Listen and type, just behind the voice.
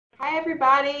Hi,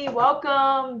 everybody.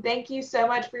 Welcome. Thank you so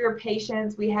much for your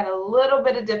patience. We had a little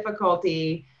bit of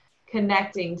difficulty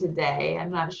connecting today.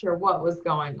 I'm not sure what was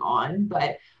going on,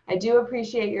 but I do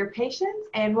appreciate your patience,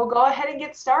 and we'll go ahead and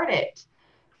get started.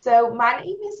 So my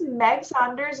name is Meg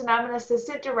Saunders, and I'm an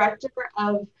Assistant Director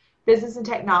of Business and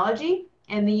Technology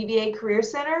in the UVA Career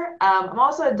Center. I'm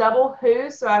also a double who,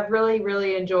 so I've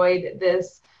really enjoyed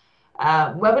this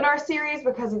webinar series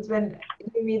because it's been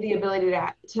giving me the ability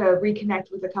to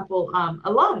reconnect with a couple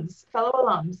fellow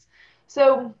alums.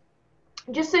 So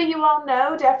just so you all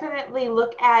know, definitely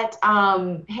look at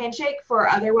Handshake for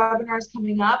other webinars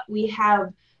coming up. We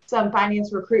have some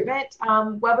finance recruitment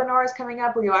webinars coming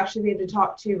up where you'll actually be able to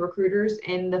talk to recruiters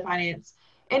in the finance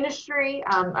industry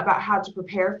about how to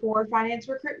prepare for finance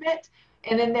recruitment.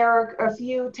 And then there are a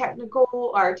few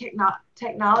technical or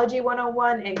technology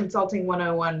 101 and consulting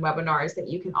 101 webinars that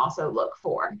you can also look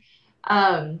for.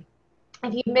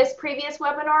 If you missed previous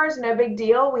webinars, no big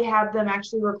deal. We have them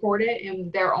actually recorded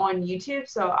and they're on YouTube.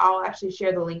 So I'll actually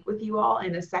share the link with you all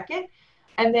in a second.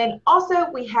 And then also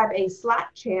we have a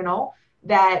Slack channel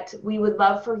that we would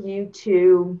love for you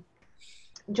to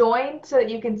join so that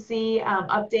you can see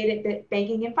updated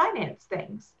banking and finance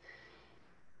things.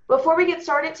 Before we get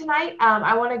started tonight,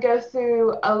 I want to go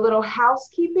through a little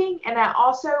housekeeping, and I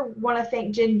also want to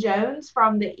thank Jen Jones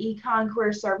from the Econ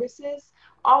Career Services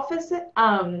office.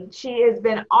 She has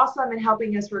been awesome in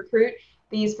helping us recruit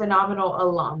these phenomenal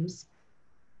alums.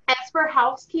 As for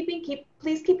housekeeping,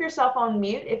 please keep yourself on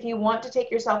mute. If you want to take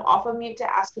yourself off of mute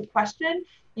to ask a question,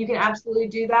 you can absolutely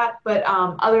do that. But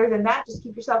other than that, just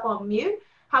keep yourself on mute.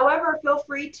 However, feel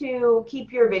free to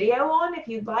keep your video on if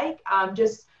you'd like.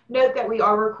 Just note that we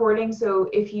are recording, so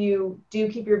if you do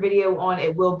keep your video on,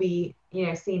 it will be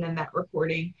seen in that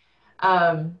recording.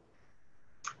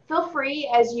 Feel free,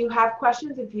 as you have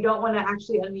questions, if you don't want to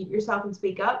actually unmute yourself and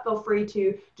speak up, feel free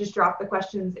to just drop the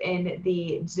questions in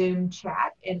the Zoom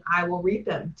chat and I will read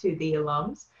them to the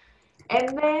alums.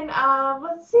 And then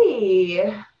let's see.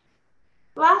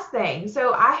 Last thing,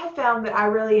 so I have found that I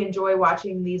really enjoy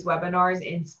watching these webinars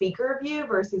in speaker view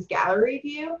versus gallery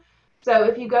view. So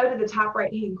if you go to the top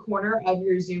right-hand corner of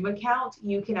your Zoom account,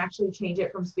 you can actually change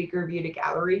it from speaker view to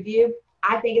gallery view.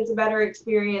 I think it's a better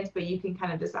experience, but you can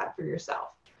kind of decide for yourself.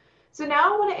 So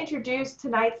now I want to introduce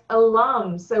tonight's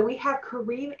alums. So we have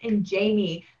Kareem and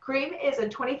Jamie. Kareem is a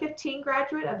 2015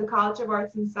 graduate of the College of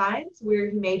Arts and Science, where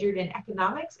he majored in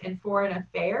economics and foreign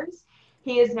affairs.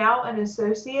 He is now an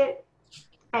associate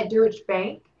at Deutsche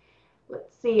Bank.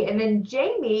 Let's see. And then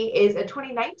Jamie is a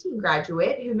 2019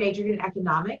 graduate who majored in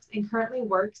economics and currently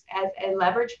works as a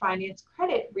leverage finance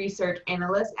credit research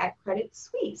analyst at Credit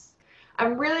Suisse.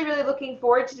 I'm really looking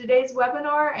forward to today's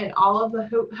webinar and all of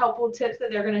the helpful tips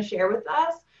that they're going to share with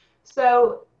us.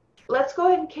 So let's go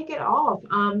ahead and kick it off.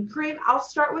 Kareem, I'll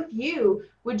start with you.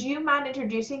 Would you mind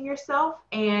introducing yourself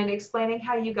and explaining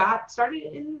how you got started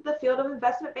in the field of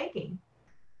investment banking?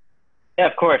 Yeah,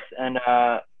 of course. And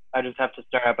I just have to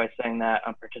start out by saying that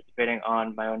I'm participating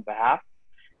on my own behalf,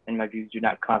 and my views do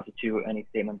not constitute any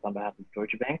statements on behalf of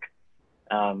Deutsche Bank.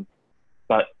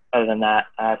 But other than that,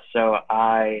 so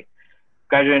I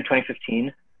graduated in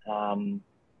 2015.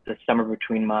 The summer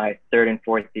between my third and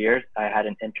fourth years, I had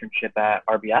an internship at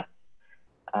RBS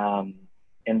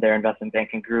in their investment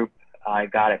banking group. I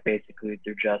got it basically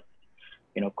through just,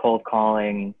 cold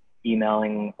calling,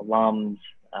 emailing alums.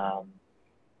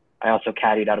 I also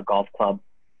caddied at a golf club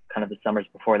kind of the summers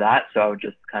before that. So I would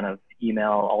just kind of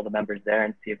email all the members there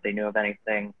and see if they knew of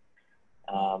anything.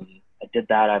 I did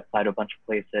that. I applied to a bunch of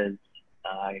places.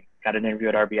 I got an interview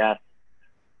at RBS.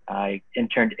 I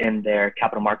interned in their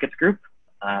capital markets group.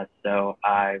 So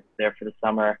I was there for the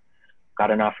summer,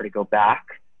 got an offer to go back.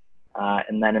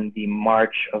 And then in the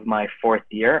March of my fourth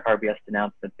year, RBS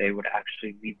announced that they would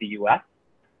actually leave the US.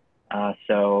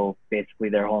 So basically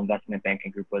their whole investment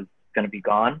banking group was going to be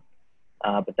gone.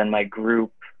 But then my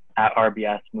group at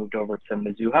RBS moved over to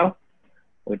Mizuho,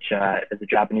 which is a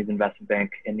Japanese investment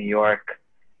bank in New York.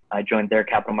 I joined their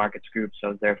capital markets group, so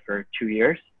I was there for 2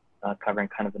 years, covering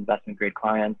kind of investment grade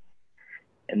clients.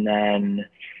 And then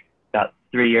about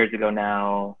 3 years ago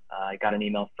now, I got an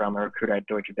email from a recruiter at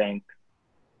Deutsche Bank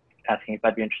asking if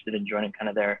I'd be interested in joining kind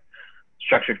of their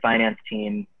structured finance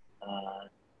team.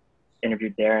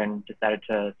 Interviewed there and decided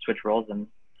to switch roles, and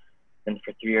been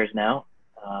for 3 years now.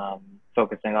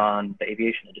 Focusing on the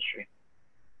aviation industry.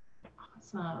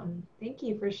 Awesome. Thank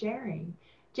you for sharing.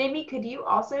 Jamie, could you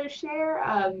also share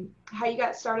how you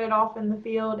got started off in the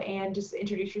field and just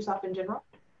introduce yourself in general?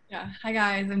 Yeah. Hi,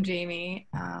 guys. I'm Jamie.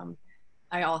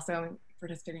 I also am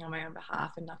participating on my own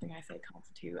behalf, and nothing I say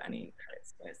constitute any Credit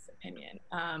Suisse opinion.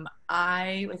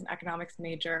 I was an economics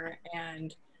major,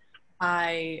 and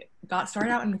I got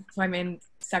started out so I'm in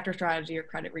sector strategy or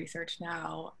credit research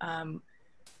now.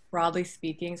 Broadly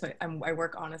speaking, so I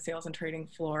work on a sales and trading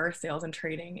floor. Sales and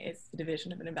trading is the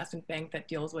division of an investment bank that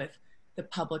deals with the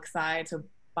public side, so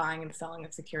buying and selling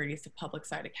of securities to public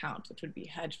side accounts, which would be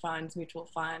hedge funds, mutual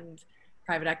funds,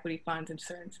 private equity funds,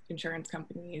 insurance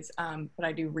companies. But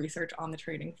I do research on the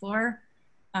trading floor.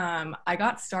 I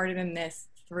got started in this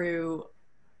through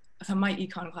some of my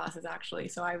econ classes, actually.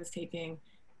 So I was taking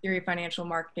theory of financial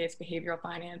markets, behavioral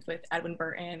finance with Edwin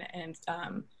Burton, and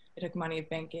I took money of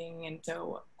banking. And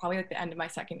so probably at the end of my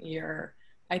second year,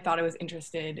 I thought I was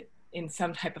interested in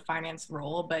some type of finance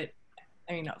role, but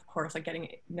I mean, of course, like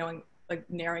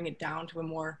narrowing it down to a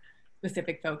more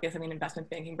specific focus. I mean, investment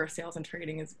banking versus sales and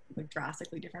trading is like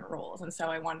drastically different roles. And so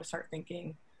I wanted to start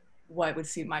thinking what would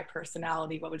suit my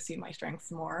personality, what would suit my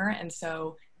strengths more. And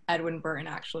so Edwin Burton,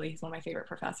 actually, he's one of my favorite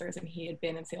professors, and he had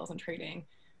been in sales and trading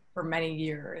for many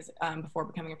years before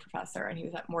becoming a professor, and he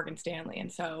was at Morgan Stanley.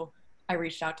 And so I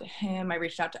reached out to him. I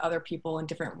reached out to other people in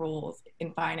different roles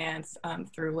in finance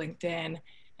through LinkedIn, and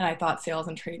I thought sales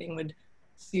and trading would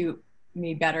suit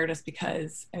me better just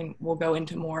because, and we'll go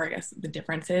into more, I guess, the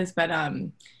differences, but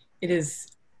it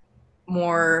is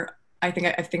more, I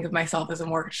think of myself as a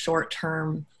more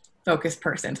short-term focused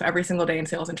person. So every single day in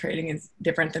sales and trading is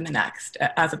different than the next,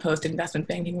 as opposed to investment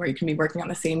banking where you can be working on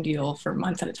the same deal for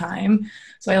months at a time.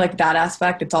 So I like that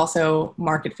aspect. It's also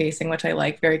market facing, which I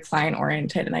like, very client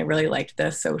oriented. And I really liked the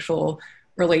social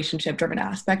relationship driven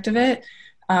aspect of it.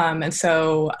 And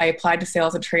so I applied to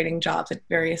sales and trading jobs at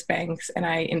various banks, and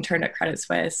I interned at Credit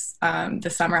Suisse the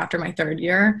summer after my third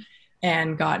year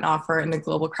and got an offer in the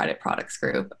global credit products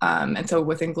group. And so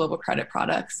within global credit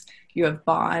products, you have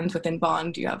bonds. Within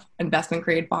bond, you have investment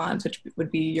grade bonds, which would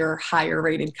be your higher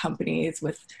rated companies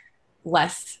with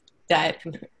less debt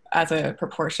as a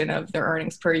proportion of their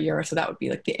earnings per year. So that would be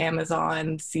like the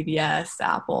Amazon, CVS,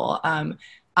 Apple.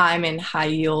 I'm in high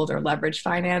yield or leverage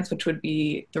finance, which would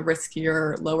be the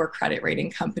riskier, lower credit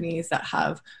rating companies that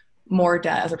have more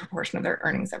debt as a proportion of their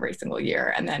earnings every single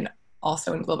year. And then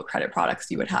also in global credit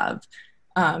products, you would have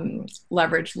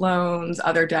leverage loans,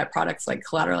 other debt products like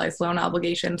collateralized loan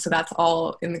obligations. So that's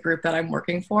all in the group that I'm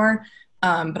working for.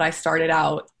 But I started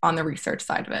out on the research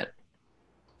side of it.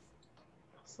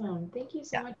 Awesome. Thank you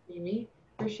so much, Jamie,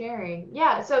 for sharing.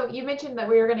 Yeah, so you mentioned that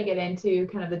we were going to get into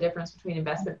kind of the difference between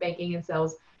investment banking and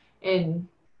sales and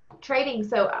trading.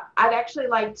 So I'd actually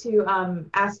like to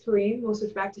ask Kareem, we'll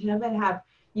switch back to him, and have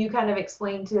you kind of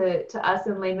explain to us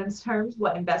in layman's terms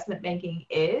what investment banking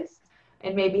is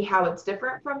and maybe how it's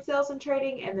different from sales and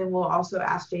trading. And then we'll also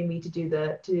ask Jamie to do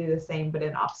the same, but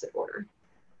in opposite order.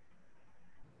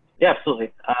 Yeah,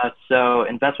 absolutely. So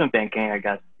investment banking, I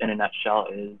guess, in a nutshell,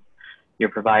 is you're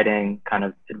providing kind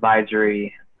of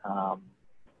advisory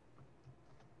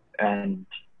and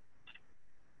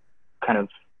kind of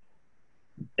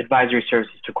advisory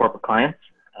services to corporate clients.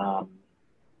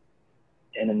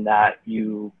 And in that,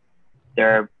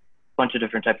 there are a bunch of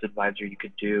different types of advisory you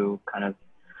could do, kind of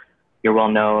your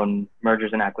well-known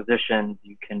mergers and acquisitions.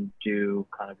 You can do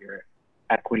kind of your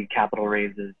equity capital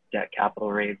raises, debt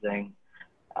capital raising.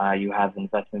 You have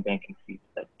investment banking seats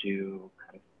that do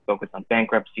kind of focus on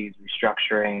bankruptcies,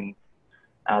 restructuring.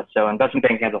 So investment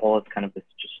banking as a whole is kind of this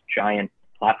just giant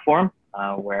platform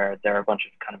where there are a bunch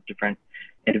of kind of different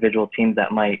individual teams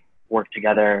that might work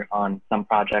together on some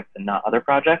projects and not other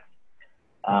projects.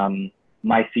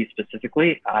 My seat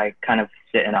specifically, I kind of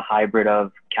sit in a hybrid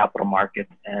of capital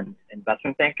markets and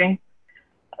investment banking.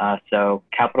 So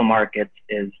capital markets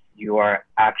is you are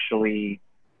actually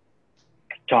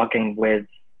talking with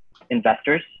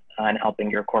investors and helping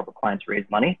your corporate clients raise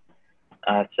money.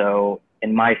 So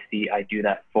in my seat, I do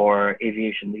that for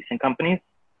aviation leasing companies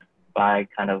by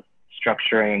kind of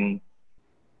structuring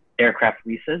aircraft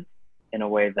leases in a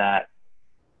way that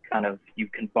kind of you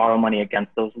can borrow money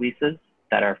against those leases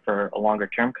that are for a longer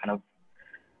term, kind of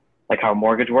like how a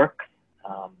mortgage works,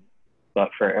 but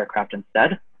for aircraft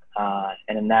instead.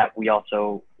 And in that, we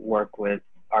also work with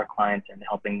our clients in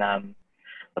helping them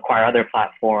acquire other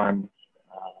platforms,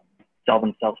 sell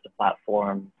themselves to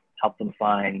platforms, help them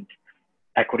find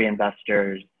equity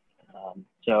investors.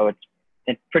 So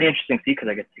it's pretty interesting to see because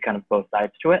I get to see kind of both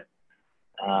sides to it.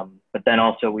 But then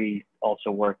also we also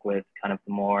work with kind of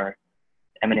the more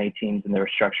M&A teams and the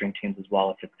restructuring teams as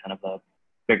well if it's kind of a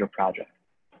bigger project.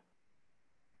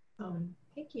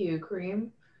 Thank you, Kareem.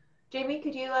 Jamie,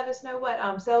 could you let us know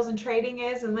what sales and trading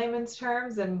is in layman's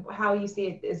terms and how you see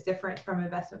it is different from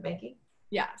investment banking?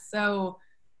 Yeah, so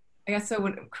I guess so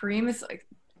when Kareem is like,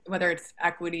 whether it's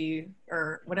equity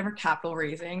or whatever capital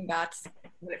raising, that's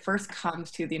when it first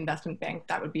comes to the investment bank,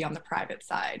 that would be on the private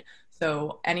side.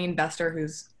 So any investor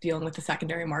who's dealing with the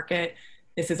secondary market,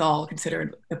 this is all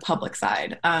considered the public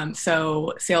side.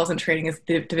 So sales and trading is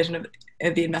the division of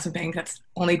the investment bank that's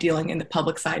only dealing in the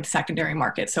public side secondary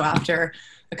market. So after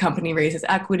a company raises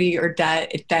equity or debt,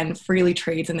 it then freely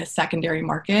trades in this secondary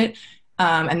market.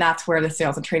 And that's where the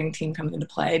sales and trading team comes into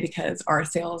play, because our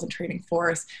sales and trading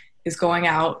force is going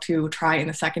out to try in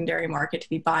the secondary market to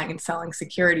be buying and selling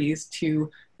securities to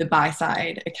the buy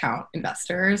side account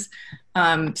investors.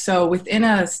 So within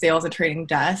a sales and trading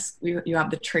desk, you have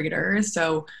the traders.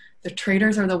 So the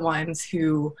traders are the ones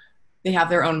who, they have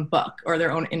their own book or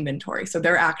their own inventory. So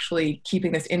they're actually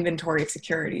keeping this inventory of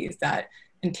securities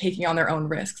and taking on their own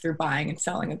risk through buying and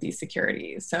selling of these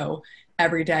securities. So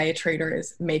every day a trader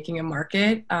is making a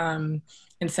market and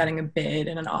setting a bid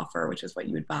and an offer, which is what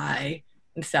you would buy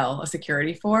and sell a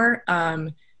security for.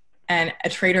 And a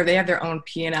trader, they have their own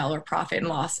P&L or profit and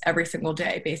loss every single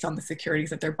day based on the securities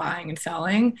that they're buying and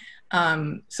selling.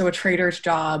 So a trader's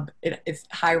job is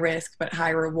high risk but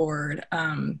high reward,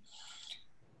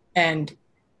 and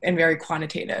very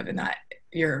quantitative in that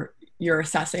you're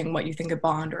assessing what you think a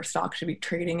bond or stock should be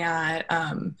trading at.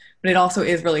 But it also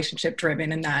is relationship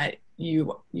driven in that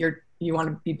you want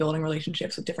to be building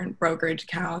relationships with different brokerage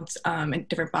accounts and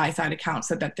different buy side accounts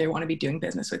so that they want to be doing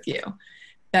business with you.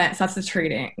 So that's the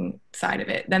trading side of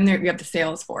it. Then you have the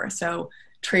sales force. So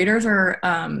traders are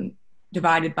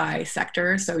divided by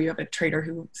sectors. So you have a trader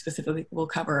who specifically will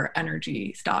cover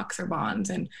energy, stocks or bonds,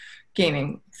 and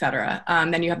gaming, et cetera.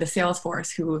 Then you have the sales force,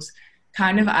 who's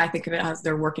kind of, I think of it as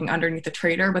they're working underneath the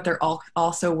trader, but they're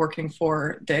also working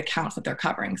for the accounts that they're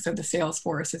covering. So the sales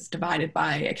force is divided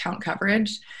by account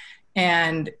coverage.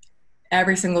 And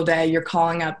every single day you're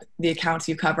calling up the accounts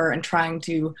you cover and trying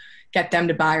to get them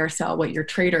to buy or sell what your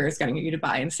trader is getting you to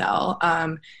buy and sell.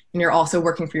 And you're also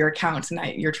working for your accounts, and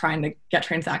you're trying to get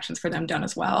transactions for them done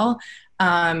as well.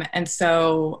 And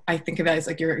so I think of it as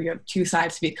like you have two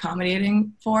sides to be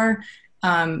accommodating for.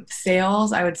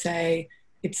 Sales, I would say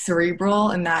it's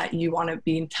cerebral in that you want to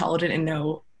be intelligent and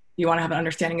you want to have an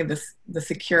understanding of the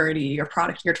security or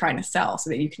product you're trying to sell so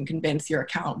that you can convince your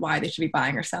account why they should be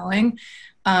buying or selling.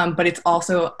 But it's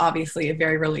also obviously a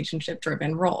very relationship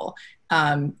driven role.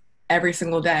 Every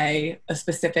single day, a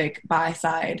specific buy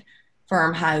side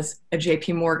firm has a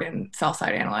JP Morgan sell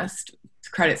side analyst,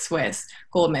 Credit Suisse,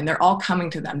 Goldman. They're all coming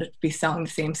to them to be selling the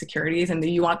same securities, and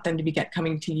you want them to be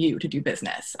coming to you to do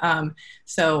business.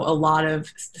 So a lot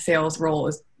of the sales role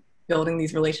is building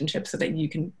these relationships so that you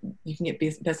can get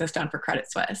business done for Credit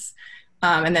Suisse.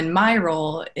 And then my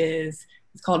role it's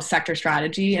called sector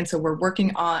strategy, and so we're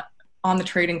working on the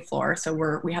trading floor. So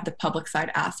we have the public side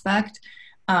aspect.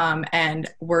 And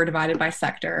we're divided by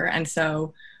sector. And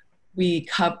so we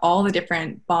cover all the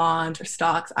different bonds or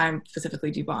stocks. I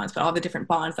specifically do bonds, but all the different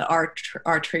bonds that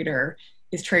our trader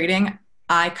is trading,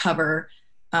 I cover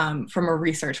from a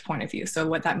research point of view. So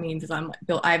what that means is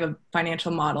I have a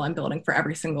financial model I'm building for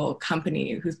every single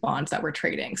company whose bonds that we're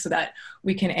trading, so that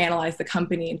we can analyze the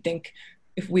company and think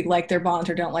if we like their bonds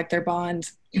or don't like their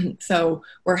bonds. So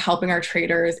we're helping our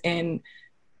traders in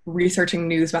researching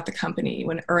news about the company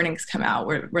when earnings come out,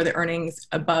 where the earnings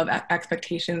above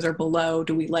expectations or below,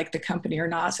 do we like the company or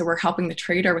not? So we're helping the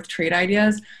trader with trade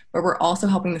ideas, but we're also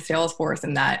helping the sales force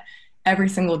in that every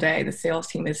single day the sales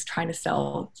team is trying to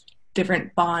sell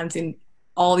different bonds in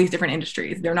all these different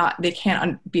industries. They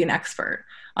can't be an expert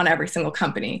on every single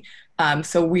company.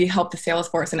 So we help the sales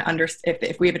force, and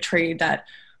if we have a trade that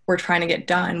we're trying to get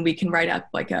done, we can write up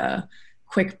like a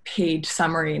quick page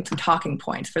summary and some talking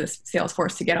points for the sales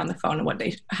force to get on the phone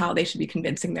and how they should be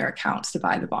convincing their accounts to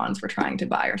buy the bonds we're trying to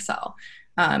buy or sell.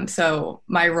 So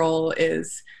my role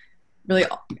really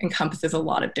encompasses a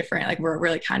lot of different, like we're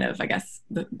really kind of, I guess,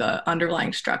 the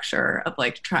underlying structure of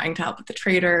like trying to help with the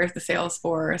traders, the sales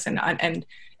force, and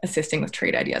assisting with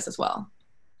trade ideas as well.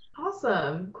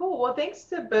 Awesome. Cool. Well, thanks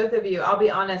to both of you. I'll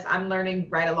be honest, I'm learning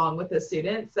right along with the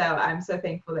students. So I'm so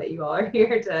thankful that you all are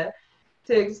here to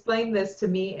explain this to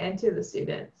me and to the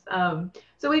students.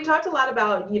 So we talked a lot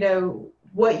about,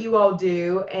 what you all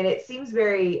do, and it seems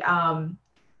very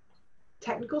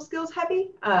technical skills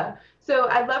heavy. So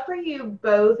I'd love for you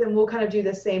both, and we'll kind of do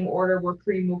the same order where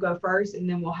Kareem will go first, and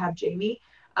then we'll have Jamie.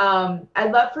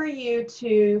 I'd love for you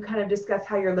to kind of discuss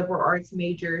how your liberal arts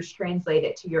majors translate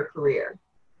it to your career.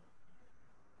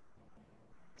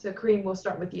 So Kareem, we'll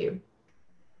start with you.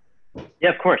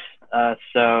 Yeah, of course.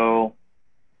 So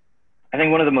I think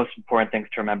one of the most important things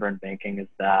to remember in banking is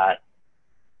that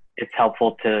it's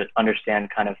helpful to understand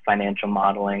kind of financial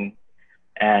modeling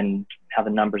and how the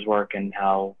numbers work and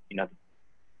how,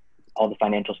 all the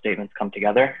financial statements come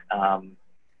together.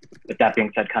 With that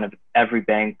being said, kind of every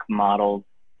bank models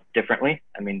differently.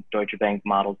 I mean, Deutsche Bank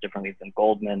models differently than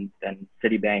Goldman, than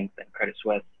Citibank, than Credit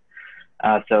Suisse.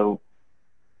 So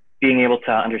being able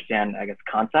to understand, I guess,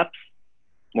 concepts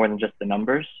more than just the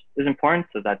numbers is important.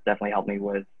 So that definitely helped me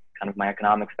with kind of my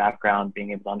economics background,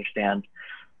 being able to understand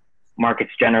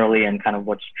markets generally and kind of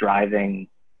what's driving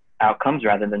outcomes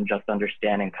rather than just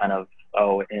understanding kind of,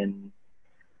 oh, in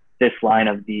this line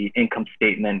of the income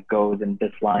statement goes in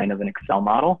this line of an Excel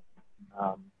model.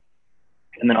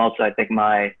 And then also I think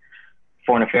my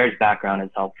foreign affairs background is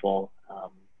helpful.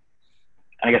 And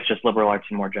I guess just liberal arts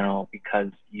in more general,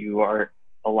 because you are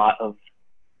a lot of,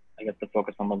 I guess the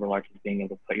focus on liberal arts is being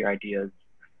able to put your ideas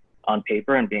on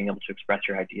paper and being able to express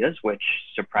your ideas, which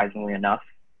surprisingly enough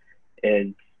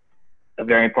is a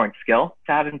very important skill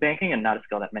to have in banking and not a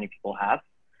skill that many people have.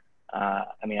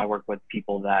 I mean, I work with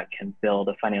people that can build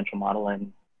a financial model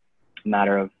in a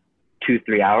matter of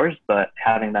 2-3 hours, but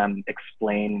having them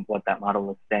explain what that model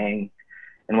is saying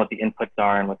and what the inputs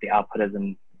are and what the output is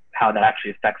and how that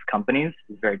actually affects companies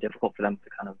is very difficult for them to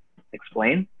kind of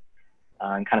explain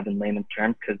and kind of in layman's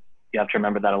terms, because you have to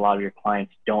remember that a lot of your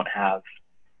clients don't have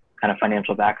kind of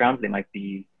financial backgrounds. They might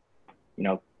be, you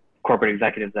know, corporate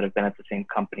executives that have been at the same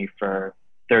company for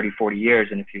 30-40 years.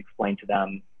 And if you explain to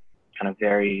them kind of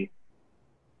very,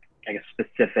 I guess,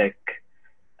 specific,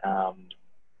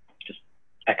 just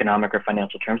economic or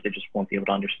financial terms, they just won't be able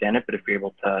to understand it. But if you're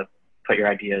able to put your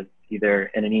ideas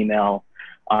either in an email,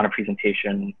 on a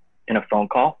presentation, in a phone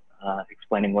call,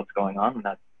 explaining what's going on,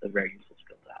 that's a very useful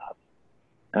skill to have.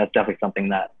 And that's definitely something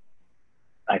that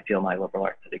I feel my liberal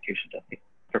arts education definitely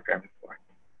prepared me for.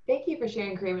 Thank you for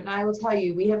sharing, Kareem. And I will tell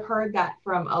you, we have heard that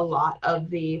from a lot of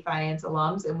the finance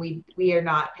alums, and we are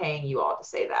not paying you all to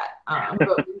say that.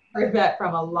 But we've heard that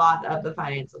from a lot of the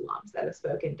finance alums that have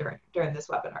spoken during this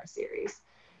webinar series.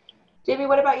 Jamie,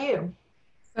 what about you?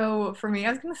 So for me, I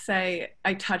was going to say,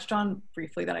 I touched on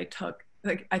briefly that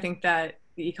I think that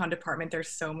the econ department, there's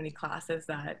so many classes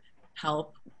that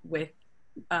help with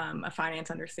a finance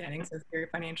understanding. So theory of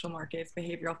financial markets,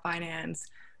 behavioral finance,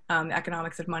 the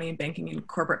economics of money and banking, and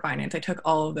corporate finance. I took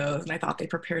all of those and I thought they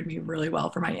prepared me really well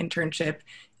for my internship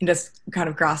and just kind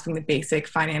of grasping the basic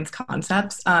finance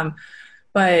concepts.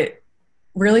 But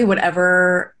really,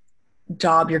 whatever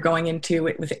job you're going into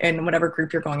within whatever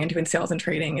group you're going into in sales and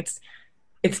trading,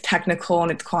 it's technical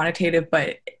and it's quantitative,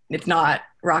 but it's not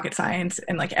rocket science.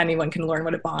 And like anyone can learn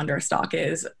what a bond or a stock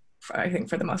is, I think,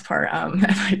 for the most part, and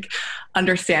like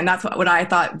understand. That's what I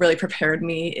thought really prepared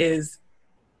me, is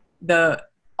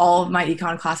all of my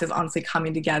econ classes honestly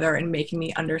coming together and making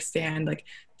me understand like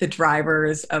the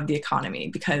drivers of the economy,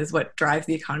 because what drives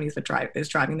the economy is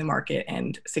driving the market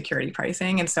and security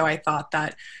pricing. And so I thought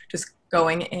that just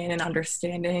going in and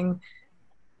understanding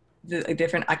the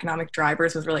different economic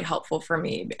drivers was really helpful for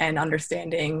me, and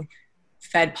understanding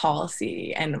Fed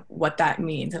policy and what that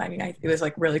means. And I mean, it was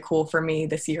like really cool for me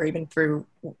this year, even through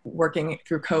working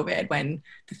through COVID, when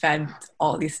the Fed,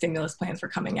 all these stimulus plans were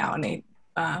coming out, and they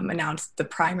announced the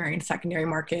primary and secondary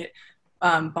market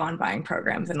bond buying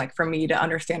programs. And like for me to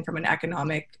understand from an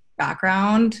economic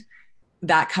background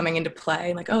that coming into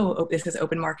play, like, oh, this is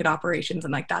open market operations,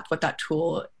 and like that's what that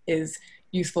tool is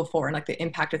useful for, and like the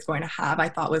impact it's going to have, I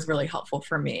thought was really helpful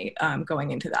for me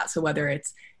going into that. So whether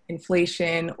it's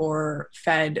inflation or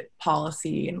Fed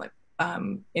policy and like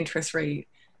interest rate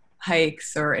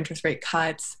hikes or interest rate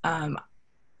cuts,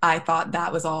 I thought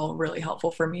that was all really helpful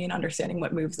for me in understanding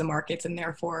what moves the markets and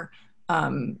therefore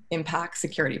impacts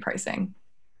security pricing.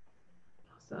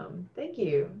 Awesome. Thank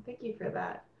you. Thank you for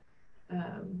that.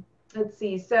 Let's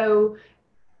see. So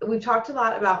we've talked a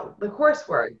lot about the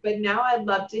coursework, but now I'd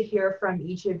love to hear from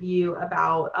each of you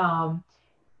about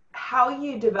how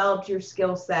you developed your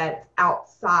skill set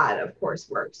outside of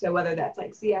coursework. So whether that's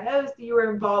like CIOs that you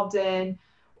were involved in,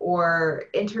 or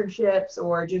internships,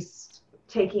 or just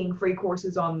taking free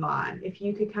courses online. If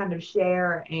you could kind of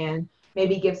share and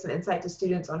maybe give some insight to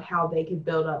students on how they could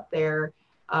build up their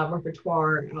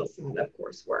repertoire outside of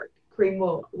coursework. Kareem,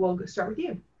 we'll start with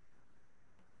you.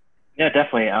 Yeah,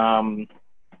 definitely.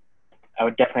 I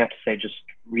would definitely have to say just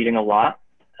reading a lot.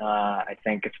 I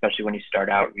think especially when you start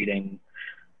out reading,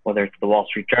 whether it's the Wall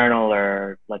Street Journal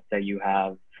or let's say you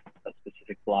have a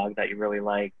specific blog that you really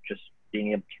like, just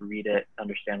being able to read it,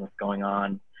 understand what's going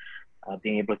on,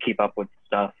 being able to keep up with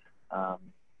stuff,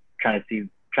 trying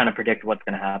to predict what's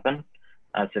going to happen.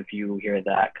 So if you hear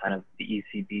that kind of the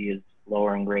ECB is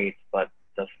lowering rates, but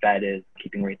the Fed is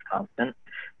keeping rates constant,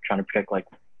 trying to predict like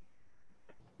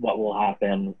what will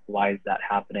happen, why is that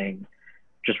happening,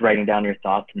 just writing down your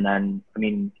thoughts. And then, I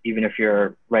mean, even if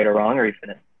you're right or wrong, or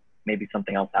even if maybe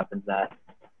something else happens that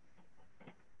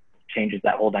changes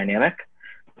that whole dynamic,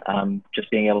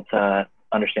 just being able to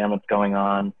understand what's going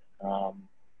on.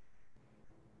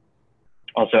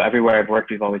 Also, everywhere I've worked,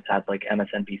 we've always had like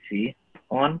MSNBC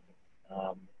on,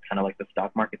 kind of like the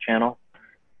stock market channel.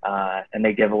 And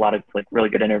they give a lot of like really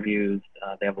good interviews.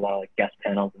 They have a lot of like guest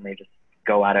panels, and they just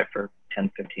go at it for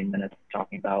 10, 15 minutes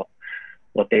talking about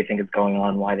what they think is going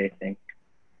on, why they think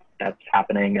that's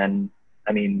happening. And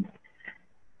I mean,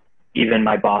 even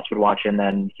my boss would watch, and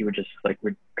then he would just like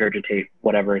regurgitate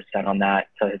whatever is said on that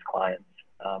to his clients,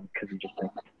 because he just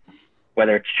thinks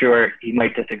whether it's true or he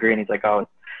might disagree, and he's like, oh,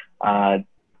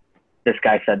 this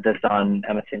guy said this on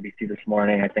MSNBC this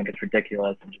morning. I think it's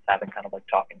ridiculous, and just having kind of like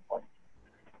talking points.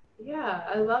 Yeah,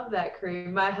 I love that,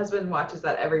 Kareem. My husband watches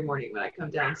that every morning when I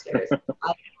come downstairs.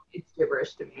 It's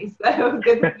gibberish to me. So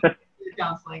good that you're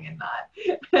counseling and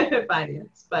not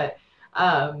finance. But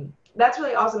that's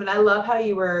really awesome. And I love how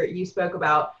you spoke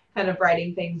about kind of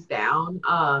writing things down.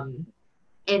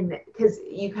 And because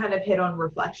you kind of hit on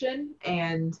reflection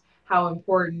and how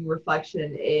important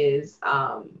reflection is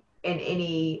in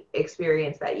any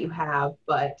experience that you have.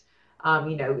 But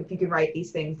if you can write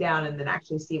these things down and then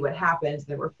actually see what happens,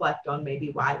 then reflect on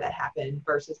maybe why that happened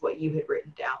versus what you had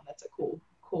written down. That's a cool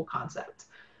concept.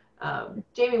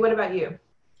 Jamie, what about you?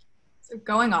 So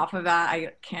going off of that,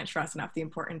 I can't stress enough the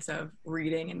importance of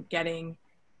reading and getting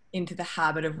into the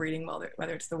habit of reading,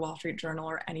 whether it's the Wall Street Journal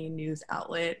or any news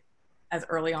outlet, as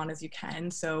early on as you can.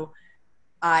 So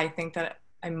I think that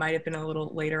I might have been a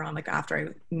little later on, like after I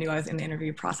knew I was in the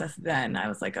interview process, then I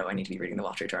was like, oh, I need to be reading the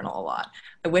Wall Street Journal a lot.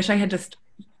 I wish I had just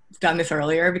done this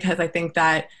earlier, because I think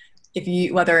that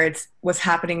whether it's what's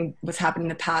happening in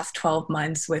the past 12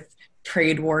 months with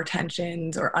trade war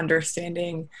tensions or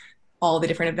understanding all the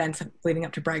different events leading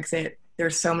up to Brexit,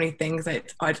 there's so many things that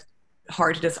it's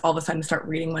hard to just all of a sudden start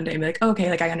reading one day and be like, oh, okay,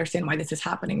 like I understand why this is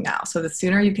happening now. So the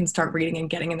sooner you can start reading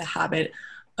and getting in the habit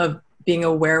of being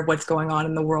aware of what's going on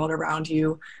in the world around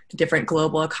you, the different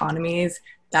global economies,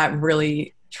 that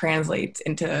really translates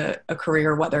into a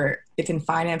career, whether it's in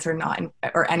finance or not,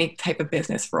 or any type of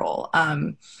business role.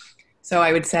 So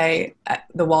I would say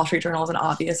the Wall Street Journal is an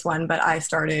obvious one, but I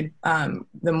started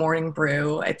the Morning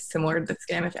Brew. It's similar to the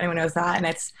Skim, if anyone knows that. And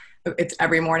it's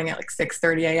every morning at like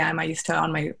 6:30 a.m. I used to,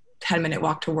 on my 10-minute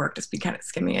walk to work, just be kind of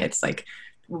skimming it. It's like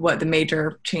what the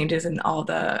major changes in all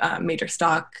the major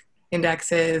stock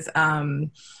indexes,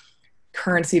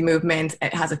 currency movements.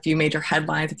 It has a few major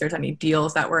headlines if there's any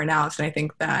deals that were announced. And I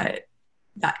think that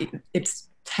it's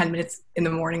 10 minutes in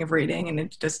the morning of reading, and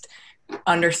it's just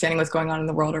understanding what's going on in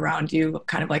the world around you,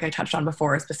 kind of like I touched on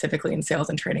before, specifically in sales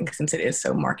and trading, since it is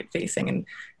so market facing and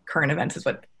current events is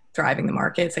what driving the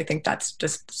markets. I think that's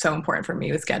just so important for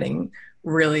me, was getting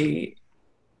really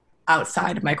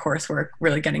outside of my coursework,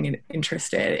 really getting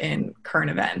interested in current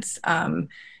events.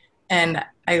 And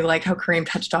I like how Kareem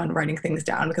touched on writing things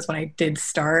down, because when I did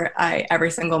start,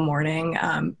 every single morning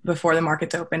before the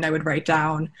markets opened, I would write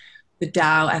down the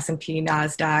Dow, S&P,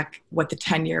 NASDAQ, what the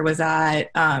 10-year was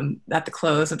at the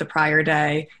close of the prior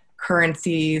day,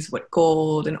 currencies, what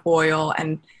gold and oil.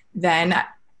 And then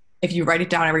if you write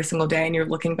it down every single day and you're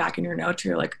looking back in your notes,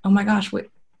 you're like, oh my gosh,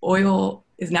 oil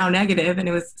is now negative, and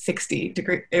it was 60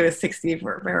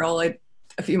 for a barrel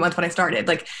a few months when I started.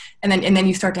 And then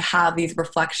you start to have these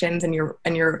reflections, and you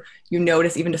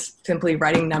notice, even just simply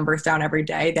writing numbers down every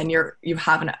day, then you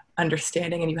have an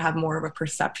understanding and you have more of a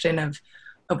perception of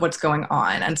what's going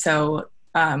on. And so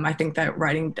I think that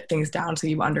writing things down so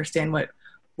you understand what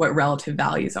relative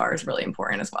values are is really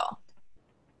important as well.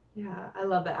 Yeah, I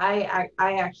love that. I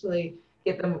actually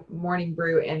get the Morning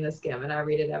Brew and the Skim, and I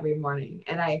read it every morning.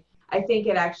 And I think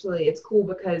it's cool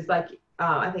because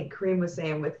I think Kareem was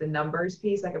saying with the numbers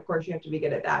piece, of course you have to be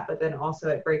good at that, but then also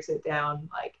it breaks it down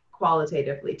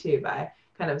qualitatively too, by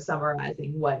kind of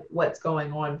summarizing what's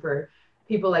going on for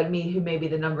people like me who maybe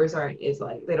the numbers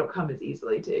they don't come as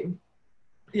easily to.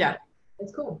 Yeah.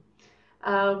 It's cool.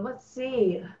 Let's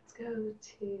see.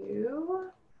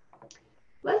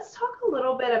 Let's talk a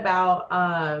little bit about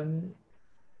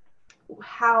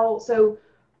so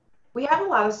we have a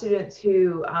lot of students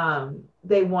who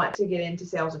they want to get into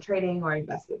sales and trading or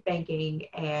investment banking,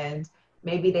 and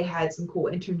maybe they had some cool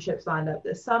internships lined up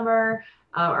this summer,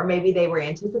 or maybe they were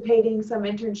anticipating some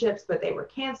internships, but they were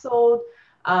canceled.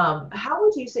 How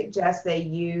would you suggest they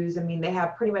use, they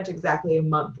have pretty much exactly a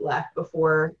month left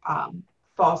before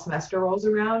fall semester rolls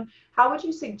around. How would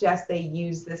you suggest they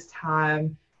use this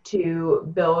time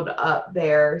to build up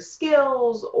their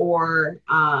skills or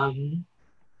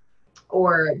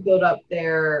build up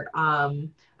their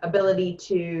ability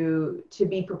to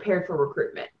be prepared for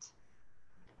recruitment?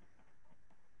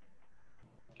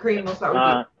 Kareem, we'll start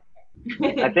with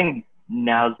you. I think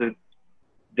now's a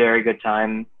very good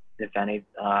time if any,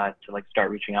 to like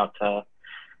start reaching out to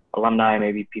alumni,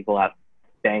 maybe people at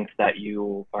banks that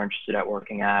you are interested at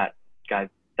working at, guys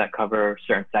that cover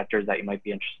certain sectors that you might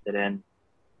be interested in.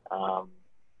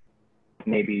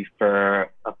 Maybe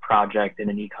for a project in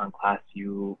an econ class,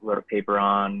 you wrote a paper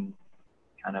on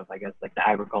kind of, I guess, like the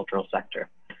agricultural sector.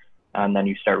 And then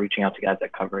you start reaching out to guys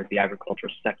that cover the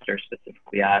agricultural sector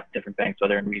specifically at different banks,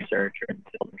 whether in research or in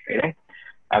sales and trading.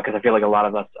 Because I feel like a lot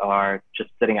of us are just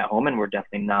sitting at home and we're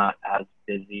definitely not as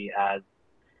busy as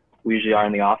we usually are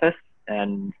in the office.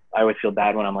 And I always feel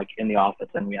bad when I'm like in the office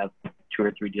and we have 2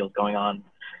 or 3 deals going on.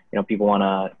 You know, people want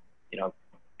to, you know,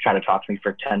 try to talk to me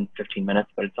for 10, 15 minutes,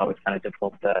 but it's always kind of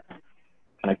difficult to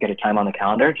kind of get a time on the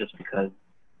calendar just because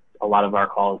a lot of our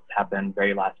calls happen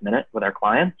very last minute with our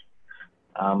clients.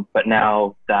 But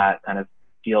now that kind of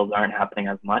deals aren't happening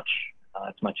as much,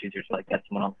 it's much easier to like get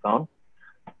someone on the phone.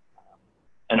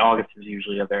 And August is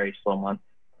usually a very slow month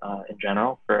in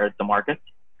general for the markets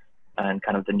and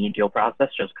kind of the new deal process,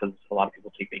 just because a lot of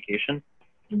people take vacation.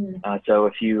 Mm-hmm. So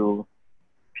if you,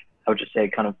 I would just say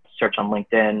kind of search on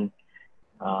LinkedIn,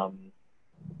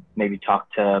 maybe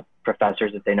talk to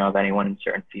professors if they know of anyone in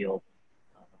certain fields.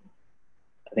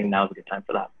 I think now is a good time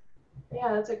for that.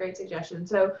 Yeah, that's a great suggestion.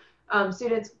 So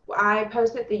students, I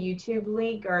posted the YouTube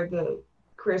link or the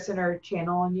Career Center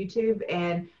channel on YouTube,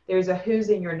 and there's a Who's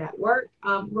in Your Network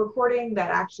recording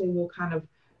that actually will kind of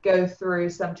go through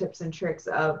some tips and tricks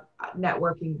of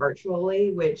networking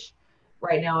virtually, which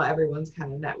right now everyone's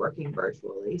kind of networking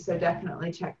virtually. So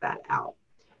definitely check that out.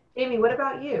 Amy, what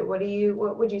about you?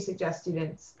 What would you suggest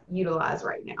students utilize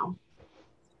right now?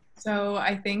 So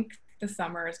I think the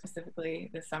summer,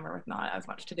 specifically this summer with not as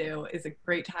much to do, is a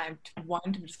great time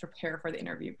to just prepare for the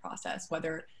interview process,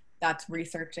 whether that's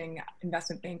researching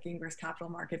investment banking versus capital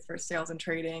markets versus sales and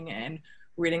trading and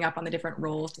reading up on the different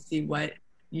roles to see what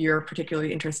you're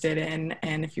particularly interested in.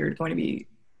 And if you're going to be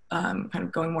kind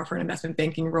of going more for an investment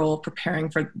banking role, preparing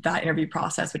for that interview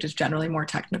process, which is generally more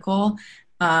technical,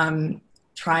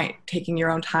 taking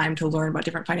your own time to learn about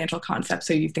different financial concepts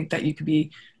so you think that you could be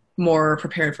more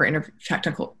prepared for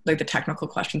the technical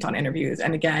questions on interviews.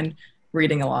 And again,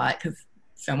 reading a lot because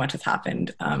so much has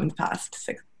happened in the past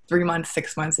 3 months,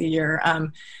 6 months, a year,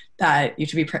 that you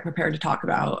should be prepared to talk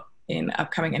about in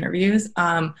upcoming interviews.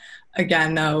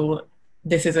 Again, though,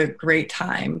 this is a great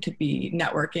time to be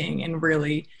networking and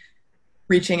really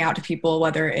reaching out to people,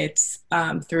 whether it's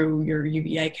through your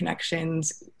UVA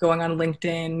connections, going on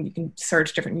LinkedIn, you can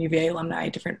search different UVA alumni,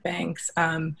 different banks.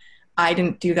 I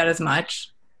didn't do that as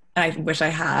much. I wish I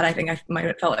had. I think I might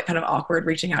have felt like kind of awkward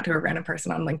reaching out to a random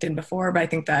person on LinkedIn before, but I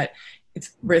think that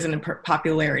it's risen in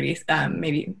popularity,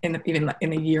 maybe even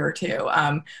in a year or two.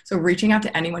 So reaching out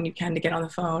to anyone you can to get on the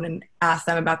phone and ask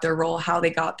them about their role, how they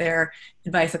got there,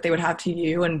 advice that they would have to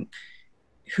you, and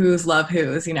who's love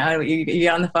who's, you know, you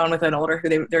get on the phone with an older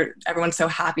who everyone's so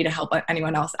happy to help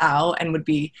anyone else out and would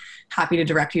be happy to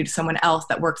direct you to someone else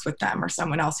that works with them or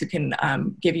someone else who can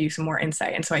give you some more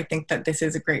insight. And so I think that this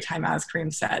is a great time. As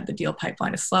Kareem said, the deal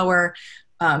pipeline is slower.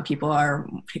 People are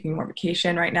taking more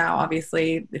vacation right now.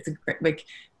 Obviously, it's a great,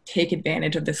 take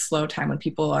advantage of this slow time when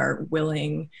people are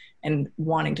willing and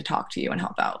wanting to talk to you and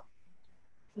help out.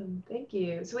 Thank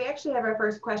you. So we actually have our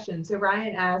first question. So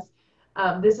Ryan asked,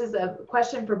 this is a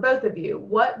question for both of you.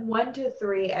 What 1 to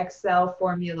 3 Excel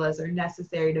formulas are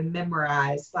necessary to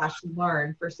memorize /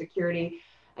 learn for security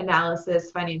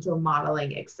analysis, financial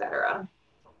modeling, etc.?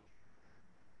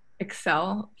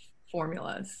 Excel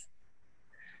formulas.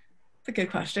 That's a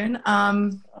good question.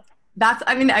 I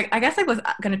guess I was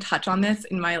going to touch on this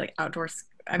in my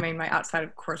my outside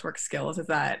of coursework skills, is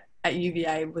that at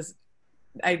UVA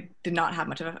I did not have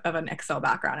much of an Excel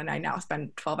background, and I now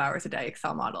spend 12 hours a day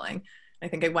Excel modeling. I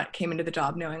think I came into the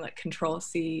job knowing like Control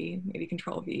C, maybe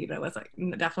Control V, but I was like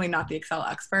definitely not the Excel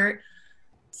expert.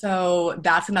 So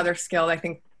that's another skill that I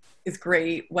think is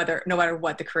great, no matter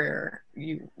what the career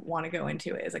you want to go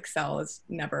into is. Excel is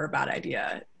never a bad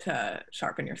idea to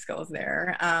sharpen your skills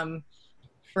there.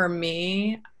 For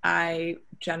me, I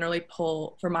generally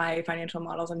for my financial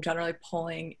models, I'm generally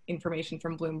pulling information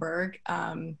from Bloomberg.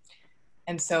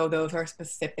 And so those are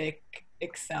specific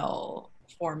Excel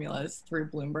formulas through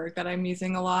Bloomberg that I'm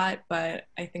using a lot, but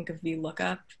I think a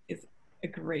VLOOKUP is a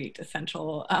great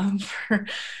essential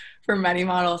for many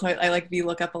models. I like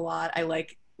VLOOKUP a lot. I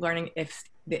like learning if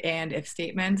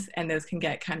statements, and those can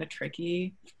get kind of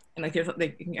tricky and they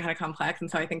can get kind of complex.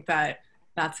 And so I think that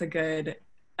that's a good,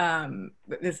 when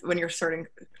you're sorting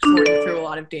through a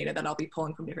lot of data that I'll be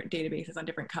pulling from different databases on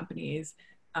different companies,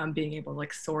 being able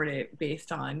to sort it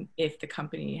based on if the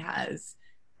company has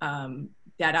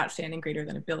debt outstanding greater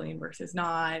than $1 billion versus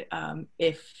not,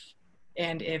 if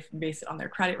and if based on their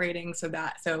credit rating. So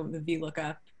the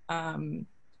VLOOKUP and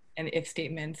if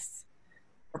statements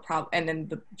are and then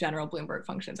the general Bloomberg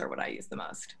functions are what I use the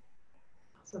most.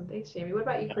 Awesome, thanks, Jamie. What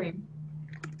about you, Kareem?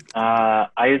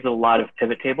 I use a lot of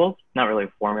pivot tables, not really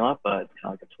a formula, but kind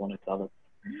of like a tool in itself.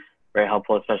 It's very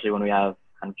helpful, especially when we have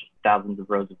kind of just thousands of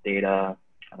rows of data,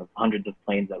 kind of hundreds of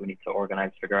planes that we need to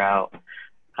organize, figure out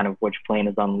kind of which plane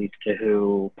is on lease to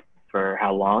who for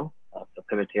how long. So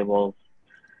pivot tables,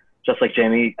 just like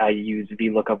Jamie, I use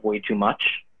VLOOKUP way too much.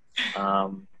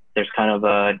 There's kind of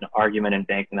an argument in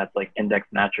banking that's like index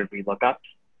match or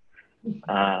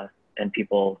VLOOKUPs. And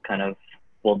people kind of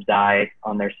will die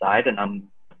on their side, and I'm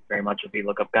very much a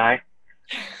VLOOKUP guy.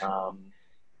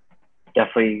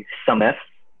 Definitely some ifs,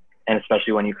 and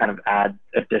especially when you kind of add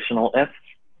additional ifs,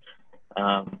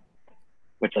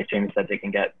 which like Jamie said, they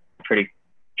can get pretty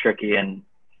tricky. And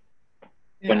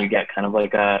when you get kind of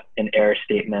like an error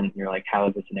statement, you're like, how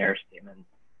is this an error statement?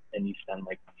 And you spend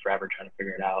like forever trying to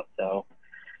figure it out. So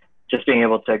just being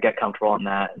able to get comfortable on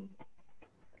that and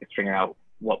figure out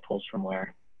what pulls from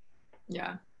where.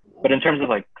 Yeah. But in terms of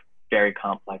like very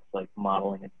complex like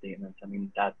modeling and statements, I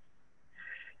mean, that's,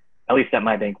 at least at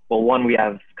my bank, well, one, we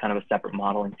have kind of a separate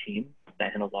modeling team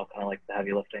that handles all kind of like the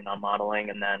heavy lifting on modeling.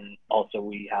 And then also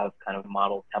we have kind of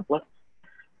model templates.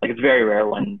 Like it's very rare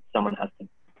when someone has to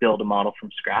build a model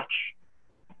from scratch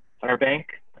at our bank,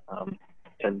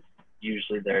 because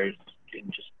usually you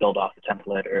can just build off the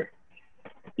template or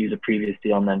use a previous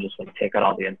deal and then just like take out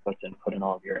all the inputs and put in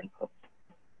all of your inputs.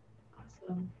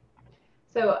 Awesome.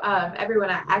 So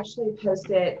everyone, I actually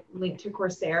posted link to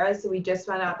Coursera. So we just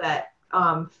found out that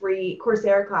free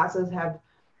Coursera classes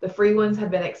the free ones have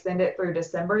been extended through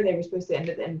December. They were supposed to end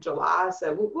at the end of July.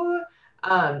 So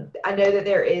I know that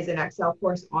there is an Excel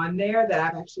course on there that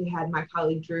I've actually had my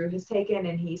colleague Drew has taken,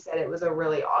 and he said it was a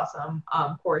really awesome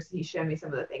course. He showed me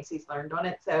some of the things he's learned on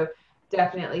it. So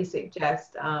definitely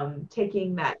suggest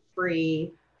taking that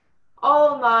free all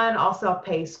online, all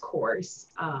self-paced course.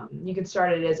 You can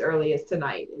start it as early as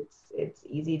tonight. It's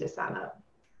easy to sign up.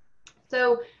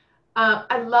 So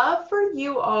I'd love for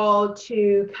you all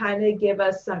to kind of give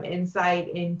us some insight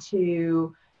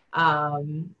into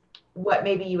what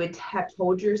maybe you would have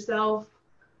told yourself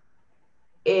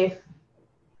if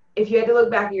you had to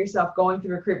look back at yourself going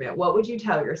through recruitment. What would you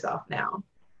tell yourself now?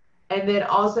 And then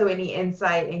also any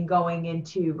insight in going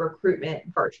into recruitment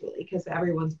virtually, because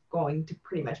everyone's going to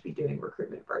pretty much be doing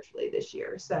recruitment virtually this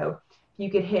year. So if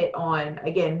you could hit on,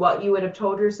 again, what you would have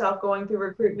told yourself going through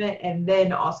recruitment, and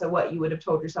then also what you would have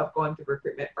told yourself going through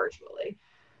recruitment virtually.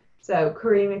 So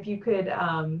Kareem, if you could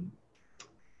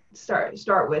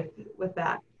start with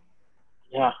that.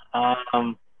 Yeah,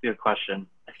 good question.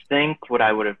 I think what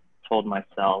I would have told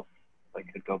myself if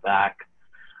I could go back,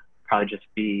 probably just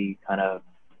be kind of,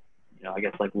 I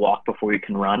guess like walk before you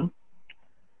can run,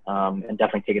 and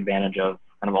definitely take advantage of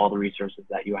kind of all the resources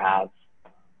that you have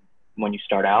when you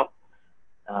start out,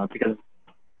 because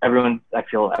I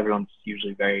feel everyone's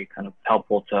usually very kind of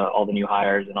helpful to all the new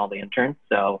hires and all the interns.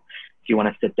 So if you want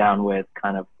to sit down with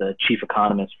kind of the chief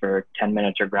economist for 10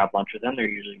 minutes or grab lunch with them, they're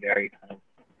usually very kind of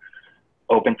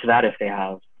open to that if they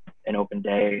have an open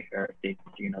day or if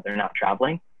they're not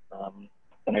traveling.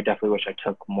 And I definitely wish I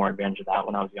took more advantage of that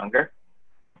when I was younger.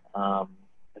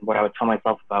 And what I would tell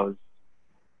myself if I was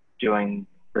doing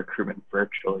recruitment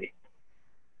virtually.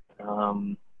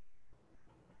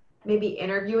 Maybe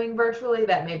interviewing virtually,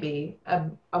 that may be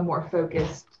a more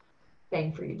focused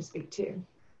thing for you to speak to.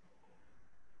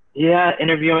 Yeah,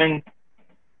 interviewing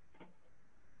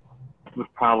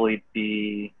would probably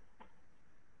be,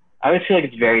 I would feel like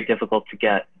it's very difficult to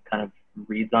get kind of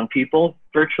reads on people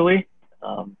virtually,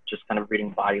 just kind of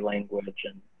reading body language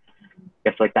and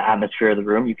if like the atmosphere of the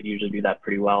room. You could usually do that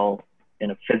pretty well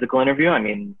in a physical interview. I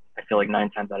mean, I feel like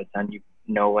 9 times out of 10, you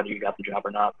know whether you got the job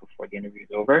or not before the interview is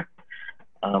over.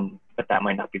 But that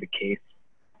might not be the case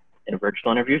in a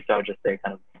virtual interview. So I would just say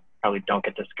kind of probably don't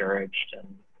get discouraged. And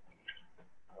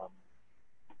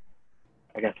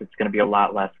I guess it's going to be a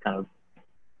lot less kind of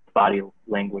body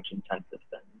language intensive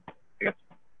than I guess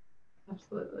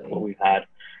Absolutely. what we've had.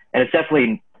 And it's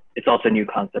also a new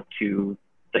concept to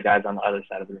the guys on the other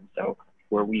side of the room. So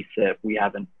where we sit, we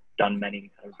haven't done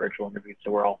many kind of virtual interviews.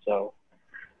 So we're also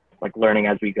like learning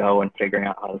as we go and figuring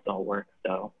out how this all works.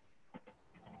 So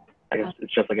I guess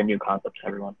it's just like a new concept to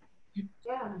everyone.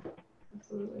 Yeah,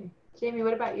 absolutely. Jamie,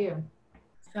 what about you?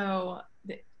 So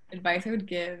the advice I would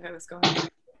give if I was going to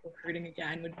recruiting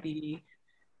again would be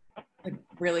like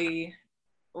really,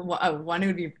 one, it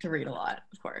would be to read a lot,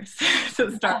 of course. So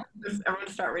everyone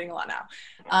start reading a lot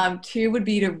now. 2 would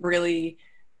be to really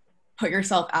put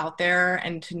yourself out there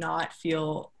and to not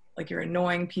feel like you're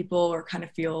annoying people or kind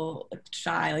of feel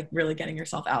shy, like really getting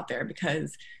yourself out there,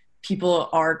 because people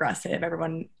are aggressive.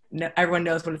 Everyone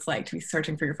knows what it's like to be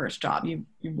searching for your first job. You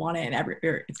want it, and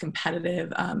it's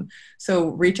competitive. So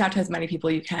reach out to as many people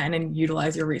you can and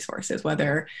utilize your resources,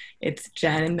 whether it's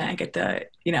Jen and Meg at the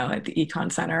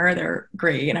Econ Center. They're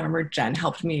great. And I remember Jen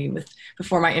helped me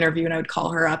before my interview, and I would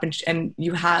call her up, and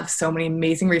you have so many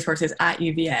amazing resources at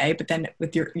UVA, but then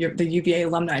with the UVA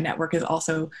alumni network is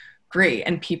also great.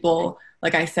 And people,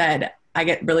 like I said, I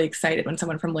get really excited when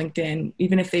someone from LinkedIn,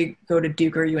 even if they go to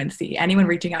Duke or UNC, anyone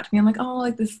reaching out to me, I'm like, oh,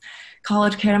 like this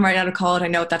college kid, I'm right out of college. I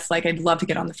know what that's like. I'd love to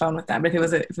get on the phone with them. But if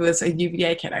it was a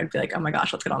UVA kid, I'd be like, oh my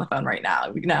gosh, let's get on the phone right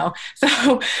now.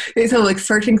 So like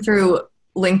searching through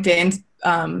LinkedIn,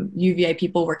 UVA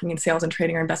people working in sales and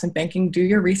trading or investment banking, do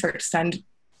your research, send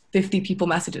 50 people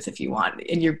messages if you want,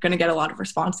 and you're going to get a lot of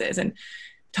responses. And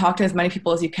talk to as many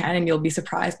people as you can, and you'll be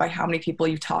surprised by how many people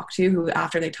you talk to who,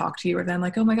 after they talk to you, are then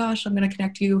like, oh my gosh, I'm going to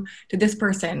connect you to this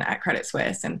person at Credit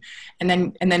Suisse. And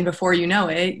then before you know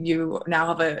it, you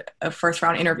now have a first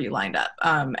round interview lined up.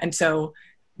 And so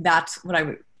that's what I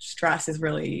would stress is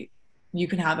really, you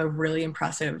can have a really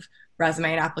impressive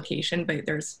resume and application, but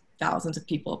there's thousands of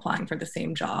people applying for the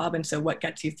same job. And so what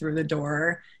gets you through the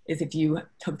door is if you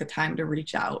took the time to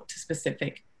reach out to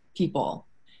specific people,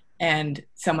 and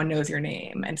someone knows your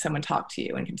name and someone talked to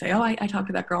you and can say, oh, I talked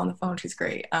to that girl on the phone, she's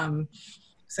great.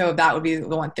 So that would be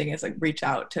the one thing, is like reach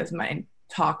out to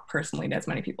talk personally to as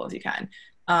many people as you can.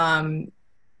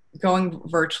 Going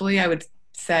virtually, I would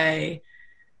say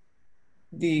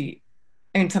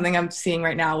something I'm seeing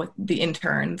right now with the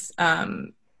interns,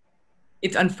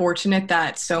 it's unfortunate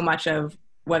that so much of,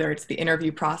 whether it's the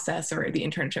interview process or the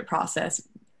internship process,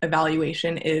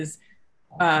 evaluation is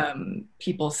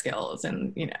people skills,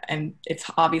 and it's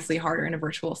obviously harder in a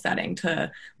virtual setting to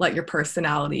let your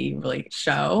personality really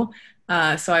show.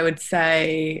 So I would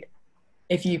say,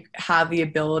 if you have the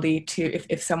ability to,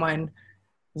 if someone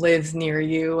lives near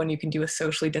you and you can do a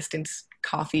socially distanced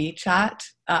coffee chat,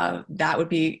 that would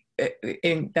be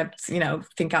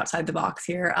think outside the box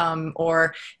here.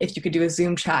 Or if you could do a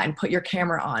Zoom chat and put your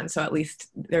camera on, so at least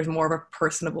there's more of a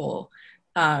personable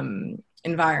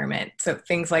environment. So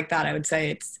things like that, I would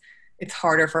say it's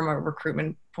harder from a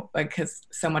recruitment, because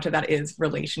so much of that is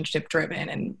relationship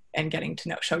driven and getting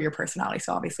to show your personality.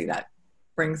 So obviously that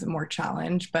brings more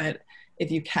challenge, but if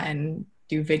you can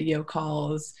do video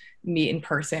calls, meet in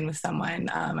person with someone,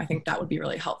 I think that would be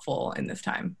really helpful in this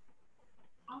time.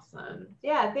 Awesome.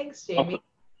 Yeah, thanks, Jamie.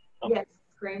 Yes,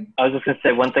 Kareem. I was just going to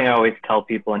say, one thing I always tell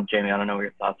people, and Jamie, I don't know what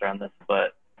your thoughts are on this,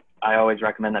 but I always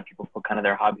recommend that people put kind of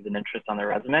their hobbies and interests on their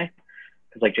resume.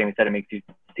 Because like Jamie said, it makes you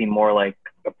seem more like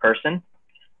a person.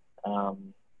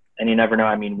 And you never know.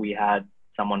 I mean, we had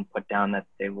someone put down that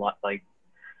they went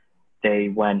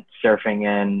surfing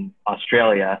in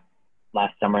Australia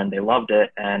last summer and they loved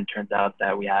it. And turns out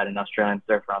that we had an Australian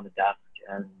surfer on the desk,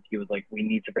 and he was like, we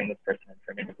need to bring this person in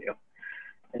for an interview.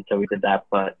 And so we did that.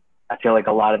 But I feel like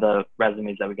a lot of the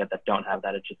resumes that we get that don't have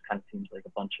that, it just kind of seems like a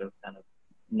bunch of kind of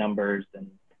numbers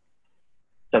and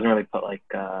doesn't really put like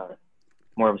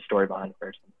more of a story behind the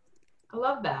person. I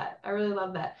love that. I really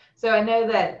love that. So I know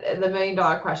that the $1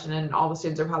 million question, and all the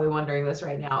students are probably wondering this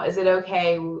right now, is it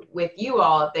okay with you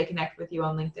all if they connect with you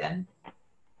on LinkedIn?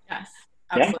 Yes,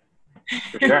 absolutely. Yeah,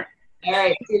 for sure. All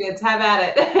right, students, have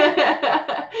at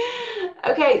it.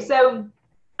 Okay, so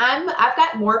I've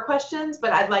got more questions,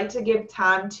 but I'd like to give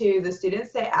time to the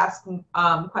students to ask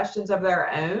questions of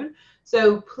their own.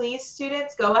 So please,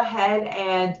 students, go ahead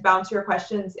and bounce your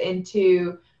questions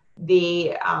into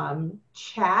the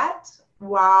chat.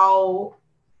 While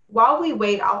we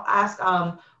wait, I'll ask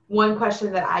one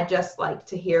question that I just like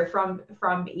to hear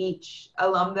from each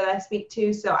alum that I speak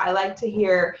to. So I like to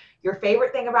hear your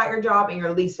favorite thing about your job and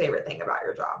your least favorite thing about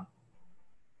your job.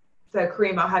 So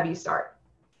Kareem, I'll have you start.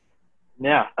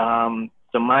 Yeah.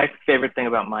 So my favorite thing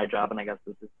about my job, and I guess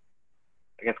this is,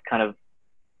 kind of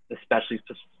especially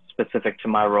specific to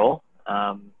my role,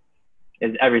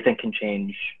 is everything can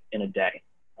change in a day.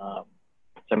 So,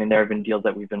 I mean, there have been deals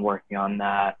that we've been working on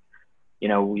that,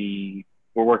 we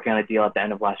were working on a deal at the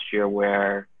end of last year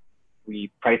where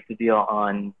we priced the deal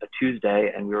on a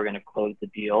Tuesday and we were going to close the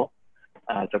deal.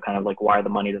 So kind of like wire the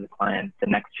money to the client the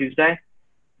next Tuesday.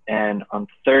 And on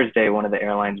Thursday, one of the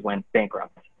airlines went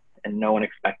bankrupt and no one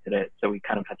expected it. So we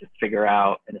kind of had to figure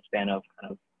out in a span of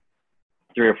kind of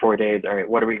 3 or 4 days, all right,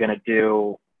 what are we going to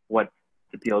do? What's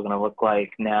the deal going to look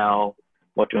like now?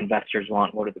 What do investors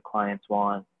want? What do the clients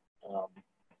want?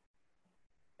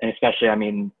 And especially, I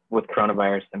mean, with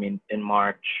coronavirus, I mean, in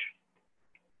March,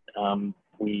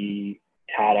 we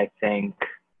had, I think,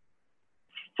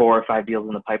 4 or 5 deals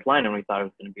in the pipeline, and we thought it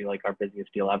was going to be like our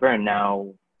busiest deal ever. And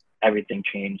now everything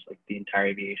changed, like the entire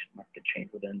aviation market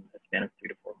changed within a span of 3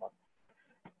 to 4 months.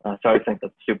 So I think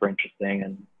that's super interesting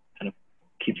and kind of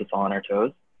keeps us all on our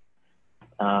toes.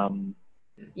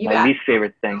 My least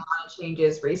favorite thing. A lot of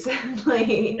changes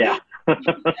recently. Yeah.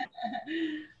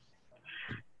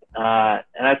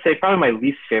 And I'd say probably my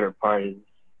least favorite part is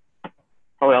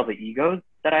probably all the egos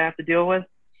that I have to deal with,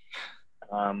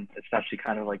 especially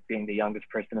kind of like being the youngest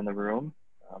person in the room.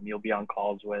 You'll be on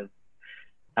calls with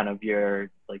kind of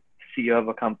your like CEO of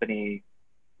a company,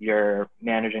 your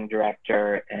managing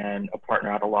director, and a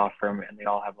partner at a law firm, and they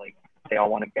all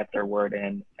want to get their word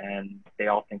in, and they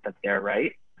all think that they're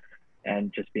right.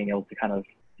 And just being able to kind of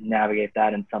navigate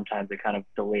that, and sometimes it kind of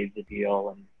delays the deal,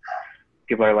 and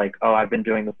people are like, oh, I've been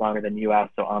doing this longer than you have,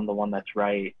 so I'm the one that's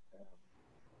right.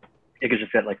 It could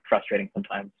just get like frustrating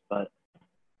sometimes, but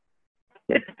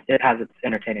it has its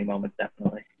entertaining moments,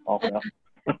 definitely, also.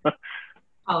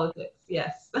 Politics,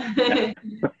 yes. What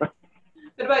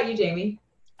about you, Jamie?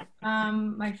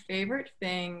 My favorite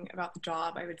thing about the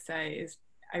job, I would say, is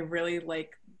I really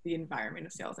like the environment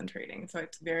of sales and trading. So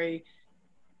it's very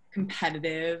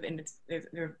competitive, and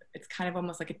it's kind of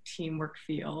almost like a teamwork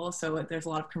feel. So there's a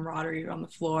lot of camaraderie on the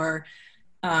floor.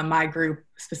 My group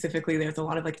specifically, there's a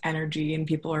lot of like energy, and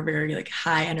people are very like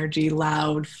high energy,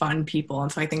 loud, fun people.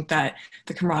 And so I think that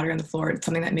the camaraderie on the floor is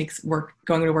something that makes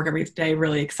going to work every day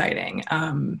really exciting.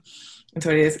 And so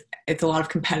it's a lot of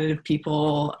competitive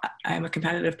people. I'm a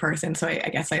competitive person. So I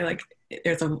guess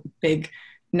there's a big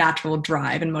natural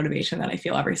drive and motivation that I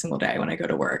feel every single day when I go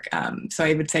to work. So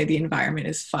I would say the environment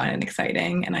is fun and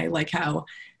exciting, and I like how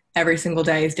every single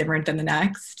day is different than the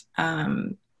next.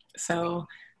 So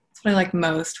that's what I like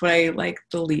most. What I like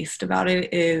the least about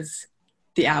it is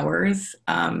the hours.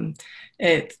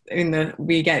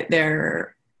 We get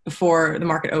there before the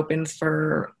market opens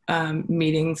for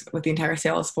meetings with the entire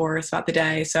sales force throughout the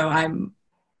day. So I was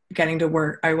getting to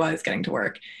work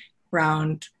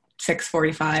around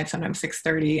 6:45, sometimes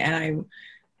 6:30, and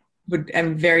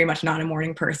I'm very much not a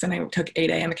morning person. I took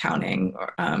 8 a.m. accounting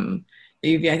at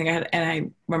UV, I think I had, and I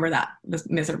remember that was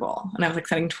miserable. And I was like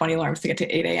setting 20 alarms to get to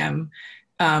 8 a.m.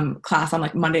 Class on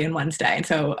like Monday and Wednesday. And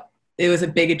so it was a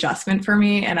big adjustment for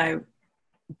me. And I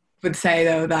would say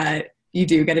though that you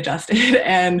do get adjusted,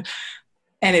 and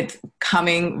it's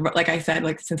coming, like I said,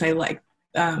 like since I like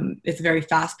it's a very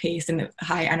fast paced and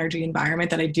high energy environment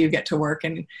that I do get to work.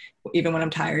 And even when I'm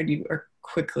tired, you are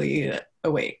quickly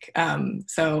awake.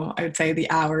 So I would say the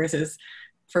hours is,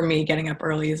 for me, getting up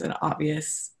early is an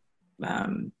obvious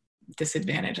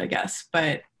disadvantage, I guess,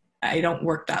 but I don't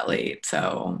work that late.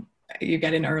 So you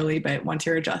get in early, but once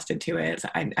you're adjusted to it,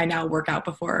 I now work out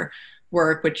before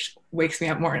work, which wakes me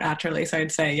up more naturally. So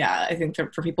I'd say, yeah, I think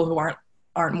for people who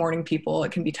aren't morning people,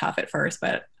 it can be tough at first,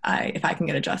 but if I can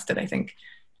get adjusted, I think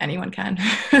anyone can.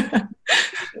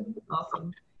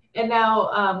 Awesome. And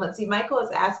now, let's see, Michael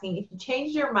is asking, if you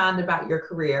changed your mind about your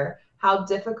career, how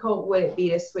difficult would it be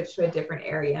to switch to a different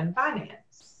area in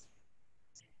finance?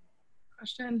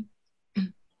 Question.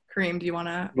 Kareem, do you want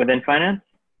to? Within finance?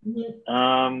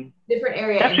 Mm-hmm. Different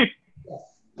area. Actually, yes.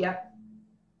 Yep.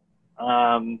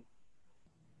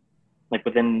 Like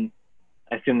within,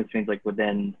 I assume this means like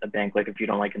within a bank, like if you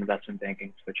don't like investment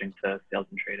banking, switching to sales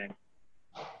and trading.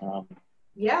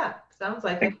 Yeah, sounds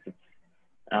like it.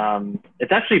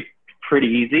 It's actually pretty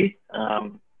easy.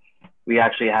 We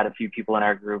actually had a few people in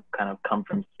our group kind of come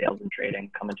from sales and trading,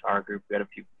 come into our group. We had a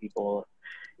few people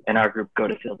in our group go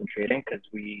to sales and trading because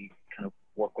we kind of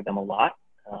work with them a lot.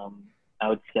 I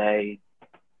would say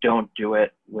don't do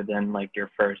it within like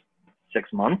your first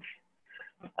 6 months.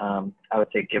 I would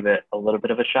say give it a little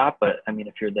bit of a shot, but I mean,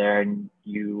 if you're there and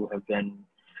you have been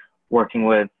working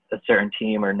with a certain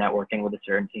team or networking with a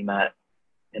certain team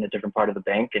in a different part of the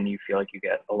bank, and you feel like you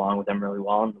get along with them really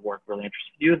well and the work really interests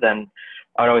you, then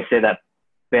I would always say that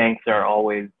banks are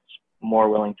always more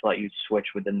willing to let you switch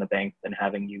within the bank than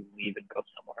having you leave and go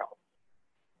somewhere else.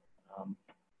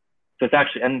 So it's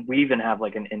actually, and we even have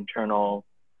like an internal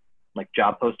like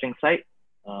job posting site.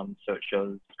 So it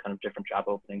shows kind of different job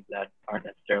openings that aren't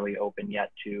necessarily open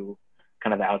yet to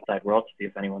kind of the outside world, to see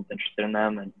if anyone's interested in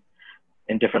them, and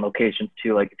in different locations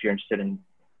too. Like if you're interested in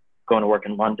going to work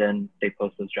in London, they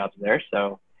post those jobs there.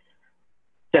 So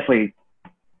definitely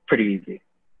pretty easy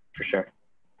for sure.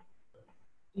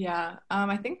 Yeah,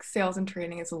 I think sales and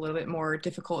trading is a little bit more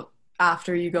difficult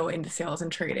after you go into sales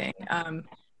and trading.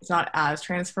 It's not as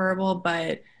transferable,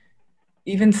 but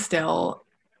even still,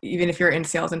 even if you're in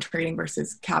sales and trading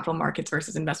versus capital markets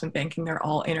versus investment banking, they're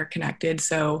all interconnected.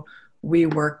 So we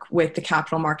work with the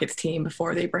capital markets team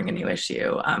before they bring a new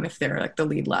issue, if they're like the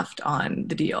lead left on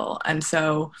the deal. And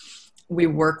so we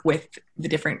work with the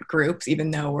different groups,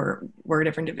 even though we're a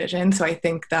different division. So I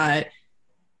think that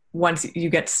once you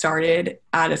get started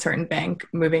at a certain bank,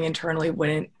 moving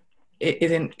internally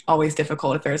isn't always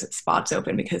difficult if there's spots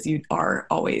open, because you are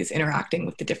always interacting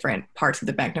with the different parts of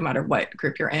the bank, no matter what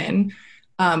group you're in.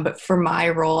 But for my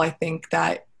role, I think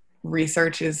that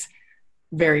research is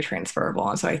very transferable.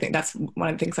 And so I think that's one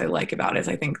of the things I like about it, is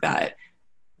I think that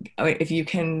if you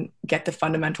can get the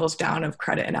fundamentals down of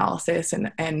credit analysis,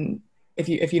 and if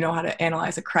you know how to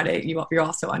analyze a credit, you're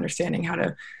also understanding how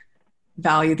to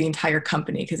value the entire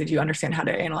company, because if you understand how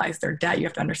to analyze their debt, you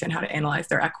have to understand how to analyze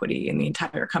their equity in the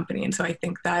entire company. And so I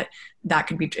think that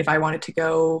could be, if I wanted to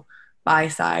go buy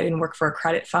side and work for a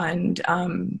credit fund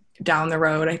down the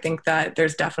road, I think that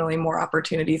there's definitely more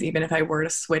opportunities, even if I were to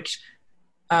switch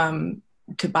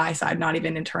to buy side, not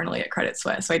even internally at Credit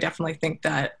Suisse. So I definitely think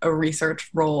that a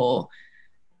research role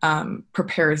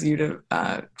prepares you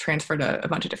to transfer to a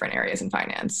bunch of different areas in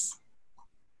finance.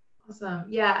 Awesome.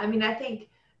 Yeah, I mean, I think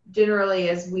generally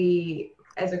as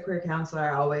a career counselor,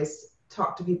 I always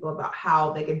talk to people about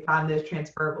how they can find those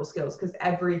transferable skills, because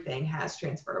everything has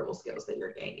transferable skills that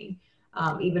you're gaining.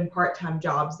 Even part-time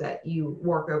jobs that you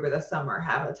work over the summer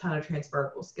have a ton of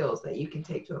transferable skills that you can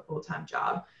take to a full-time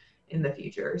job in the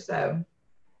future. So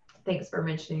thanks for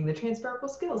mentioning the transferable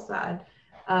skills side.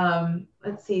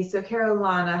 Let's see. So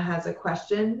Carolina has a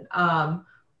question.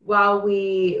 While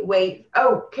we wait,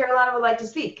 Carolina would like to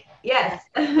speak. Yes.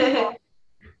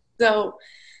 So,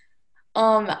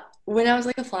 when I was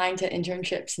like applying to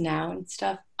internships now and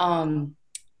stuff,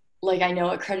 like I know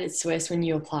at Credit Suisse, when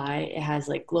you apply, it has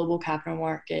like global capital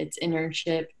markets,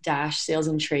 internship -- sales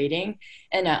and trading.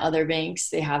 And at other banks,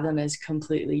 they have them as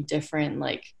completely different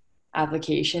like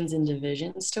applications and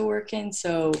divisions to work in.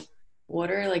 So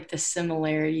what are like the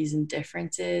similarities and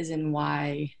differences, and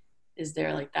why is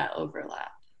there like that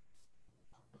overlap?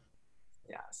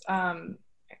 Yes, I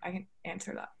can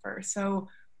answer that first. So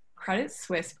Credit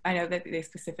Suisse, I know that they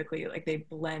specifically, like, they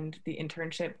blend the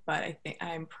internship, but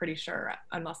I'm pretty sure,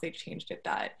 unless they changed it,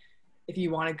 that if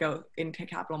you want to go into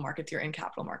capital markets, you're in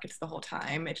capital markets the whole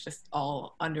time. It's just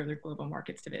all under the global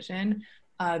markets division.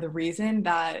 The reason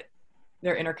that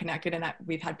they're interconnected, and that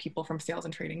we've had people from sales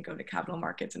and trading go to capital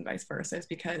markets and vice versa, is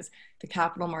because the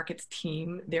capital markets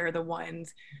team, they're the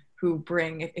ones who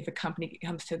bring, if a company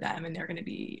comes to them and they're going to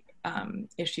be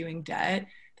issuing debt,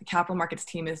 the capital markets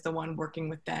team is the one working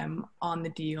with them on the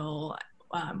deal,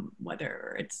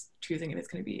 whether it's choosing if it's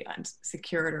going to be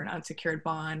unsecured or an unsecured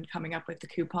bond, coming up with the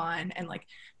coupon, and like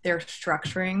they're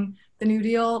structuring the new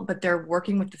deal, but they're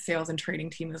working with the sales and trading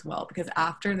team as well, because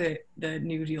after the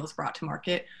new deal is brought to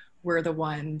market, we're the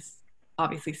ones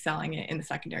obviously selling it in the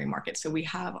secondary market. So we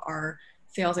have our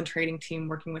sales and trading team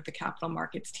working with the capital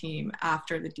markets team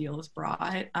after the deal is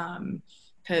brought,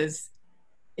 because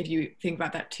if you think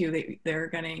about that too, they're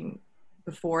getting,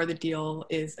 before the deal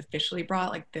is officially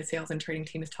brought, like the sales and trading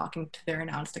team is talking to their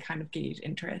announced to kind of gauge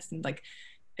interest, and like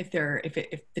if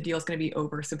the deal is going to be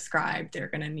oversubscribed, they're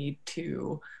going to need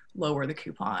to lower the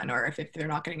coupon, or if they're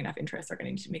not getting enough interest, they're going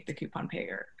to need to make the coupon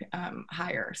payer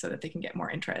higher so that they can get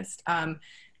more interest. And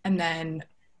then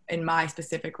in my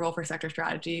specific role for sector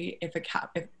strategy, if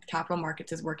capital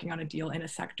markets is working on a deal in a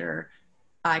sector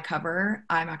I cover,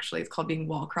 it's called being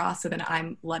wall cross. So then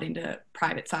I'm let into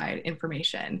private side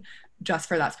information just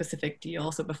for that specific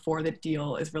deal. So before the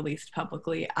deal is released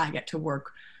publicly, I get to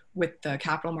work with the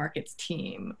capital markets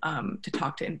team to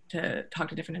talk to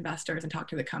different investors and talk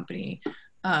to the company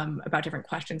about different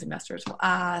questions investors will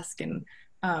ask, and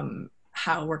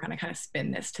how we're going to kind of spin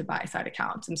this to buy side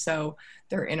accounts. And so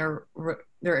they're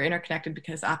interconnected,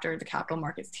 because after the capital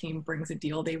markets team brings a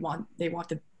deal, they want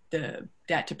the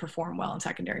debt to perform well in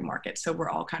secondary markets. So we're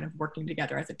all kind of working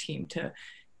together as a team to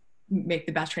make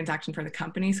the best transaction for the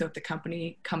company. So if the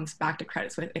company comes back to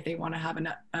Credit Suisse, if they want to have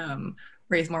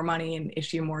raise more money and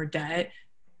issue more debt,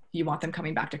 you want them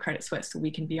coming back to Credit Suisse so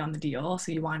we can be on the deal.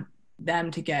 So you want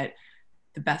them to get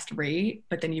the best rate,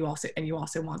 but then you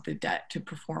also want the debt to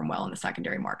perform well in the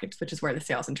secondary markets, which is where the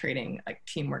sales and trading, like,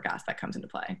 teamwork aspect comes into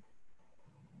play.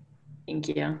 Thank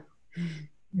you.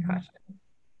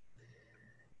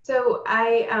 So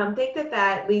I think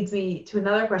that leads me to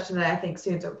another question that I think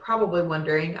students are probably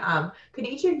wondering. Could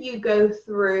each of you go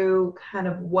through kind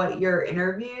of what your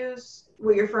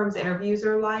firm's interviews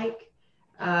are like,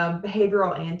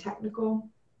 behavioral and technical?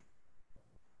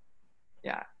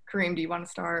 Yeah. Kareem, do you want to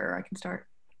start, or I can start?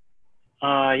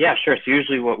 Yeah, sure. So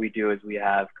usually what we do is we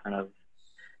have kind of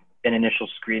an initial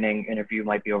screening interview,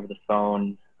 might be over the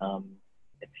phone.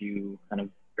 If you kind of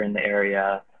are in the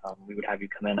area, we would have you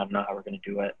come in. I don't know how we're going to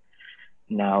do it.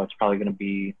 Now it's probably going to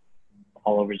be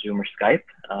all over Zoom or Skype,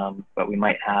 but we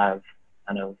might have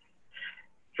kind of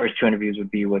first 2 interviews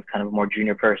would be with kind of a more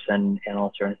junior person,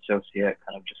 analyst or an associate,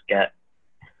 kind of just get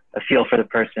a feel for the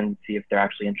person, see if they're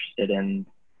actually interested in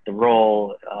the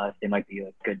role, if they might be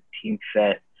a good team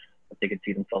fit, if they could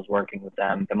see themselves working with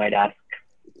them. They might ask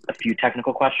a few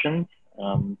technical questions,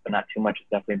 but not too much. It's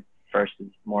definitely first is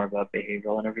more of a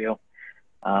behavioral interview.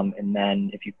 And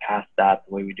then if you pass that,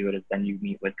 the way we do it is then you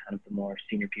meet with kind of the more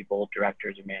senior people,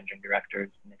 directors or managing directors,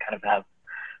 and they kind of have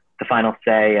the final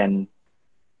say. And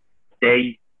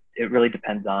it really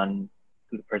depends on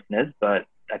who the person is, but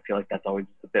I feel like that's always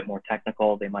a bit more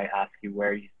technical. They might ask you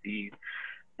where you see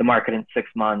the market in 6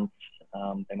 months.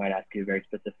 They might ask you a very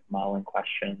specific modeling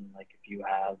question, like if you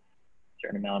have a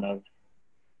certain amount of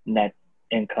net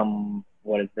income,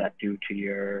 what does that do to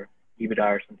your EBITDA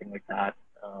or something like that.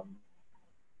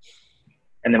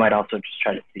 And they might also just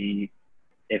try to see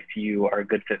if you are a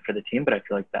good fit for the team, but I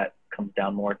feel like that comes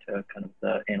down more to kind of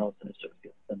the analysts and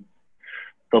associates, and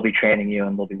they'll be training you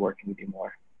and they'll be working with you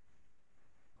more.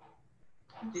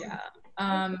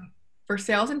 Yeah. For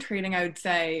sales and trading, I would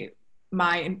say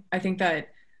I think that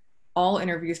all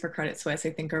interviews for Credit Suisse, I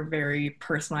think, are very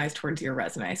personalized towards your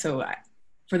resume. So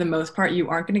for the most part, you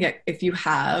aren't going to get, if you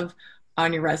have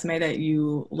on your resume that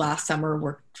you last summer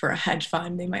worked for a hedge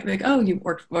fund, they might be like, oh, you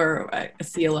worked for a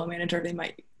CLO manager.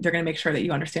 They're going to make sure that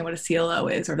you understand what a CLO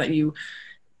is, or that you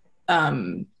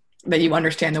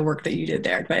understand the work that you did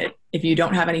there. But if you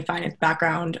don't have any finance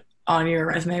background on your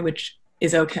resume, which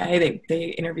is okay, they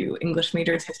interview English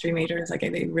majors, history majors, like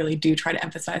they really do try to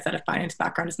emphasize that a finance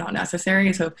background is not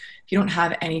necessary. So if you don't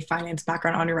have any finance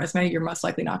background on your resume, you're most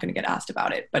likely not going to get asked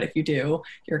about it. But if you do,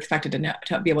 you're expected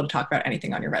to be able to talk about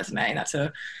anything on your resume. And that's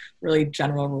a really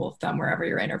general rule of thumb wherever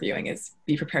you're interviewing, is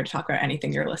be prepared to talk about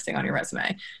anything you're listing on your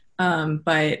resume.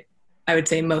 But I would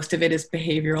say most of it is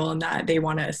behavioral, in that they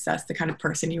want to assess the kind of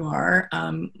person you are.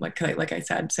 Like I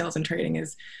said, sales and trading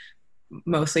is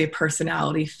mostly a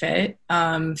personality fit.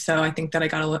 So I think that I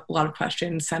got a lot of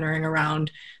questions centering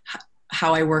around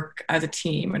how I work as a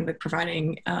team, and like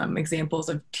providing examples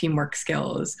of teamwork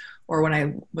skills, or when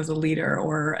I was a leader,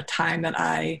 or a time that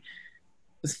I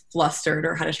was flustered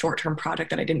or had a short-term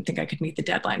project that I didn't think I could meet the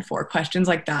deadline for. Questions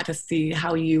like that to see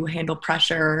how you handle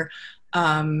pressure,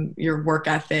 your work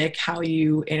ethic, how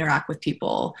you interact with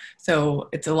people. So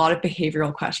it's a lot of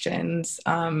behavioral questions.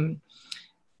 And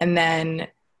then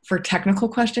for technical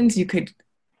questions,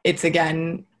 it's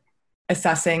again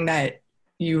assessing that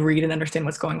you read and understand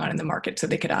what's going on in the market. So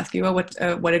they could ask you, what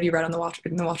have you read in the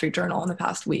Wall Street Journal in the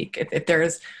past week? If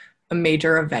there's a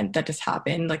major event that just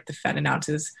happened, like the Fed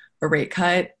announces a rate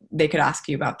cut, they could ask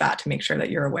you about that to make sure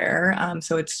that you're aware.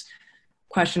 So it's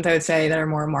questions, I would say, that are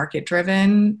more market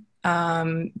driven.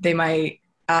 They might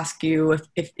ask you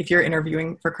if you're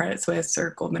interviewing for Credit Suisse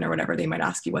or Goldman or whatever, they might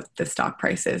ask you what the stock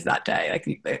price is that day.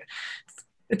 Like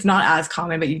it's not as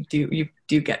common, but you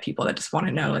do get people that just want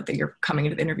to know, like, that you're coming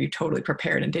into the interview totally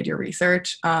prepared and did your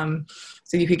research.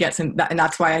 So you could get some, and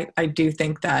that's why I do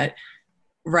think that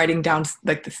writing down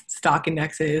like the stock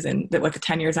indexes and what the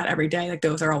 10-year is at every day, like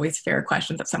those are always fair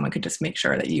questions that someone could just make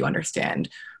sure that you understand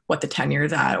what the 10-year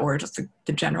is at, or just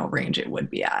the general range it would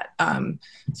be at.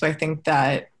 So I think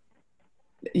that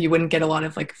you wouldn't get a lot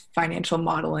of like financial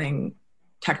modeling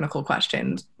technical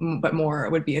questions, but more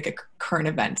it would be like a current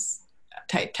events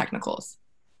type technicals.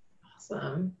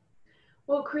 Awesome.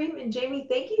 Well, Kareem and Jamie,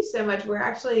 thank you so much.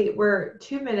 We're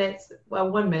 2 minutes, well,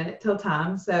 1 minute till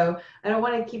time. So I don't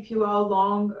want to keep you all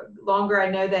longer. I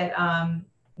know that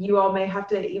you all may have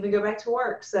to even go back to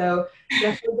work. So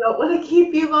definitely don't want to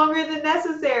keep you longer than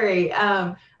necessary.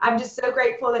 I'm just so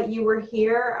grateful that you were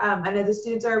here. I know the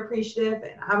students are appreciative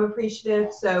and I'm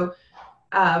appreciative. So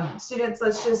students,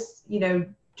 let's just,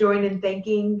 join in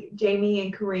thanking Jamie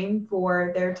and Kareem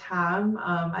for their time.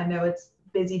 I know it's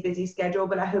busy schedule,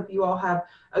 but I hope you all have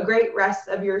a great rest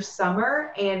of your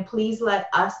summer, and please let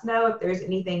us know if there's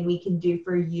anything we can do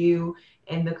for you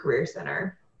in the Career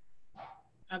Center.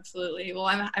 Absolutely. Well,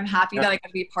 I'm happy that I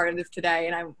could be part of this today,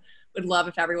 and I would love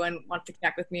if everyone wants to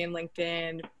connect with me in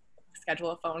LinkedIn,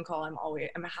 schedule a phone call.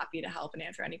 I'm happy to help and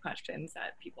answer any questions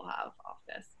that people have off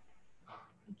this.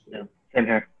 Thank you. Same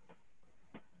here.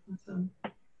 Awesome.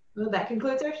 Well, that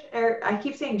concludes I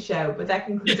keep saying show, but that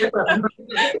concludes our program.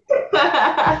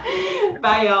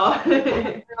 Bye, y'all.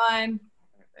 Bye, everyone.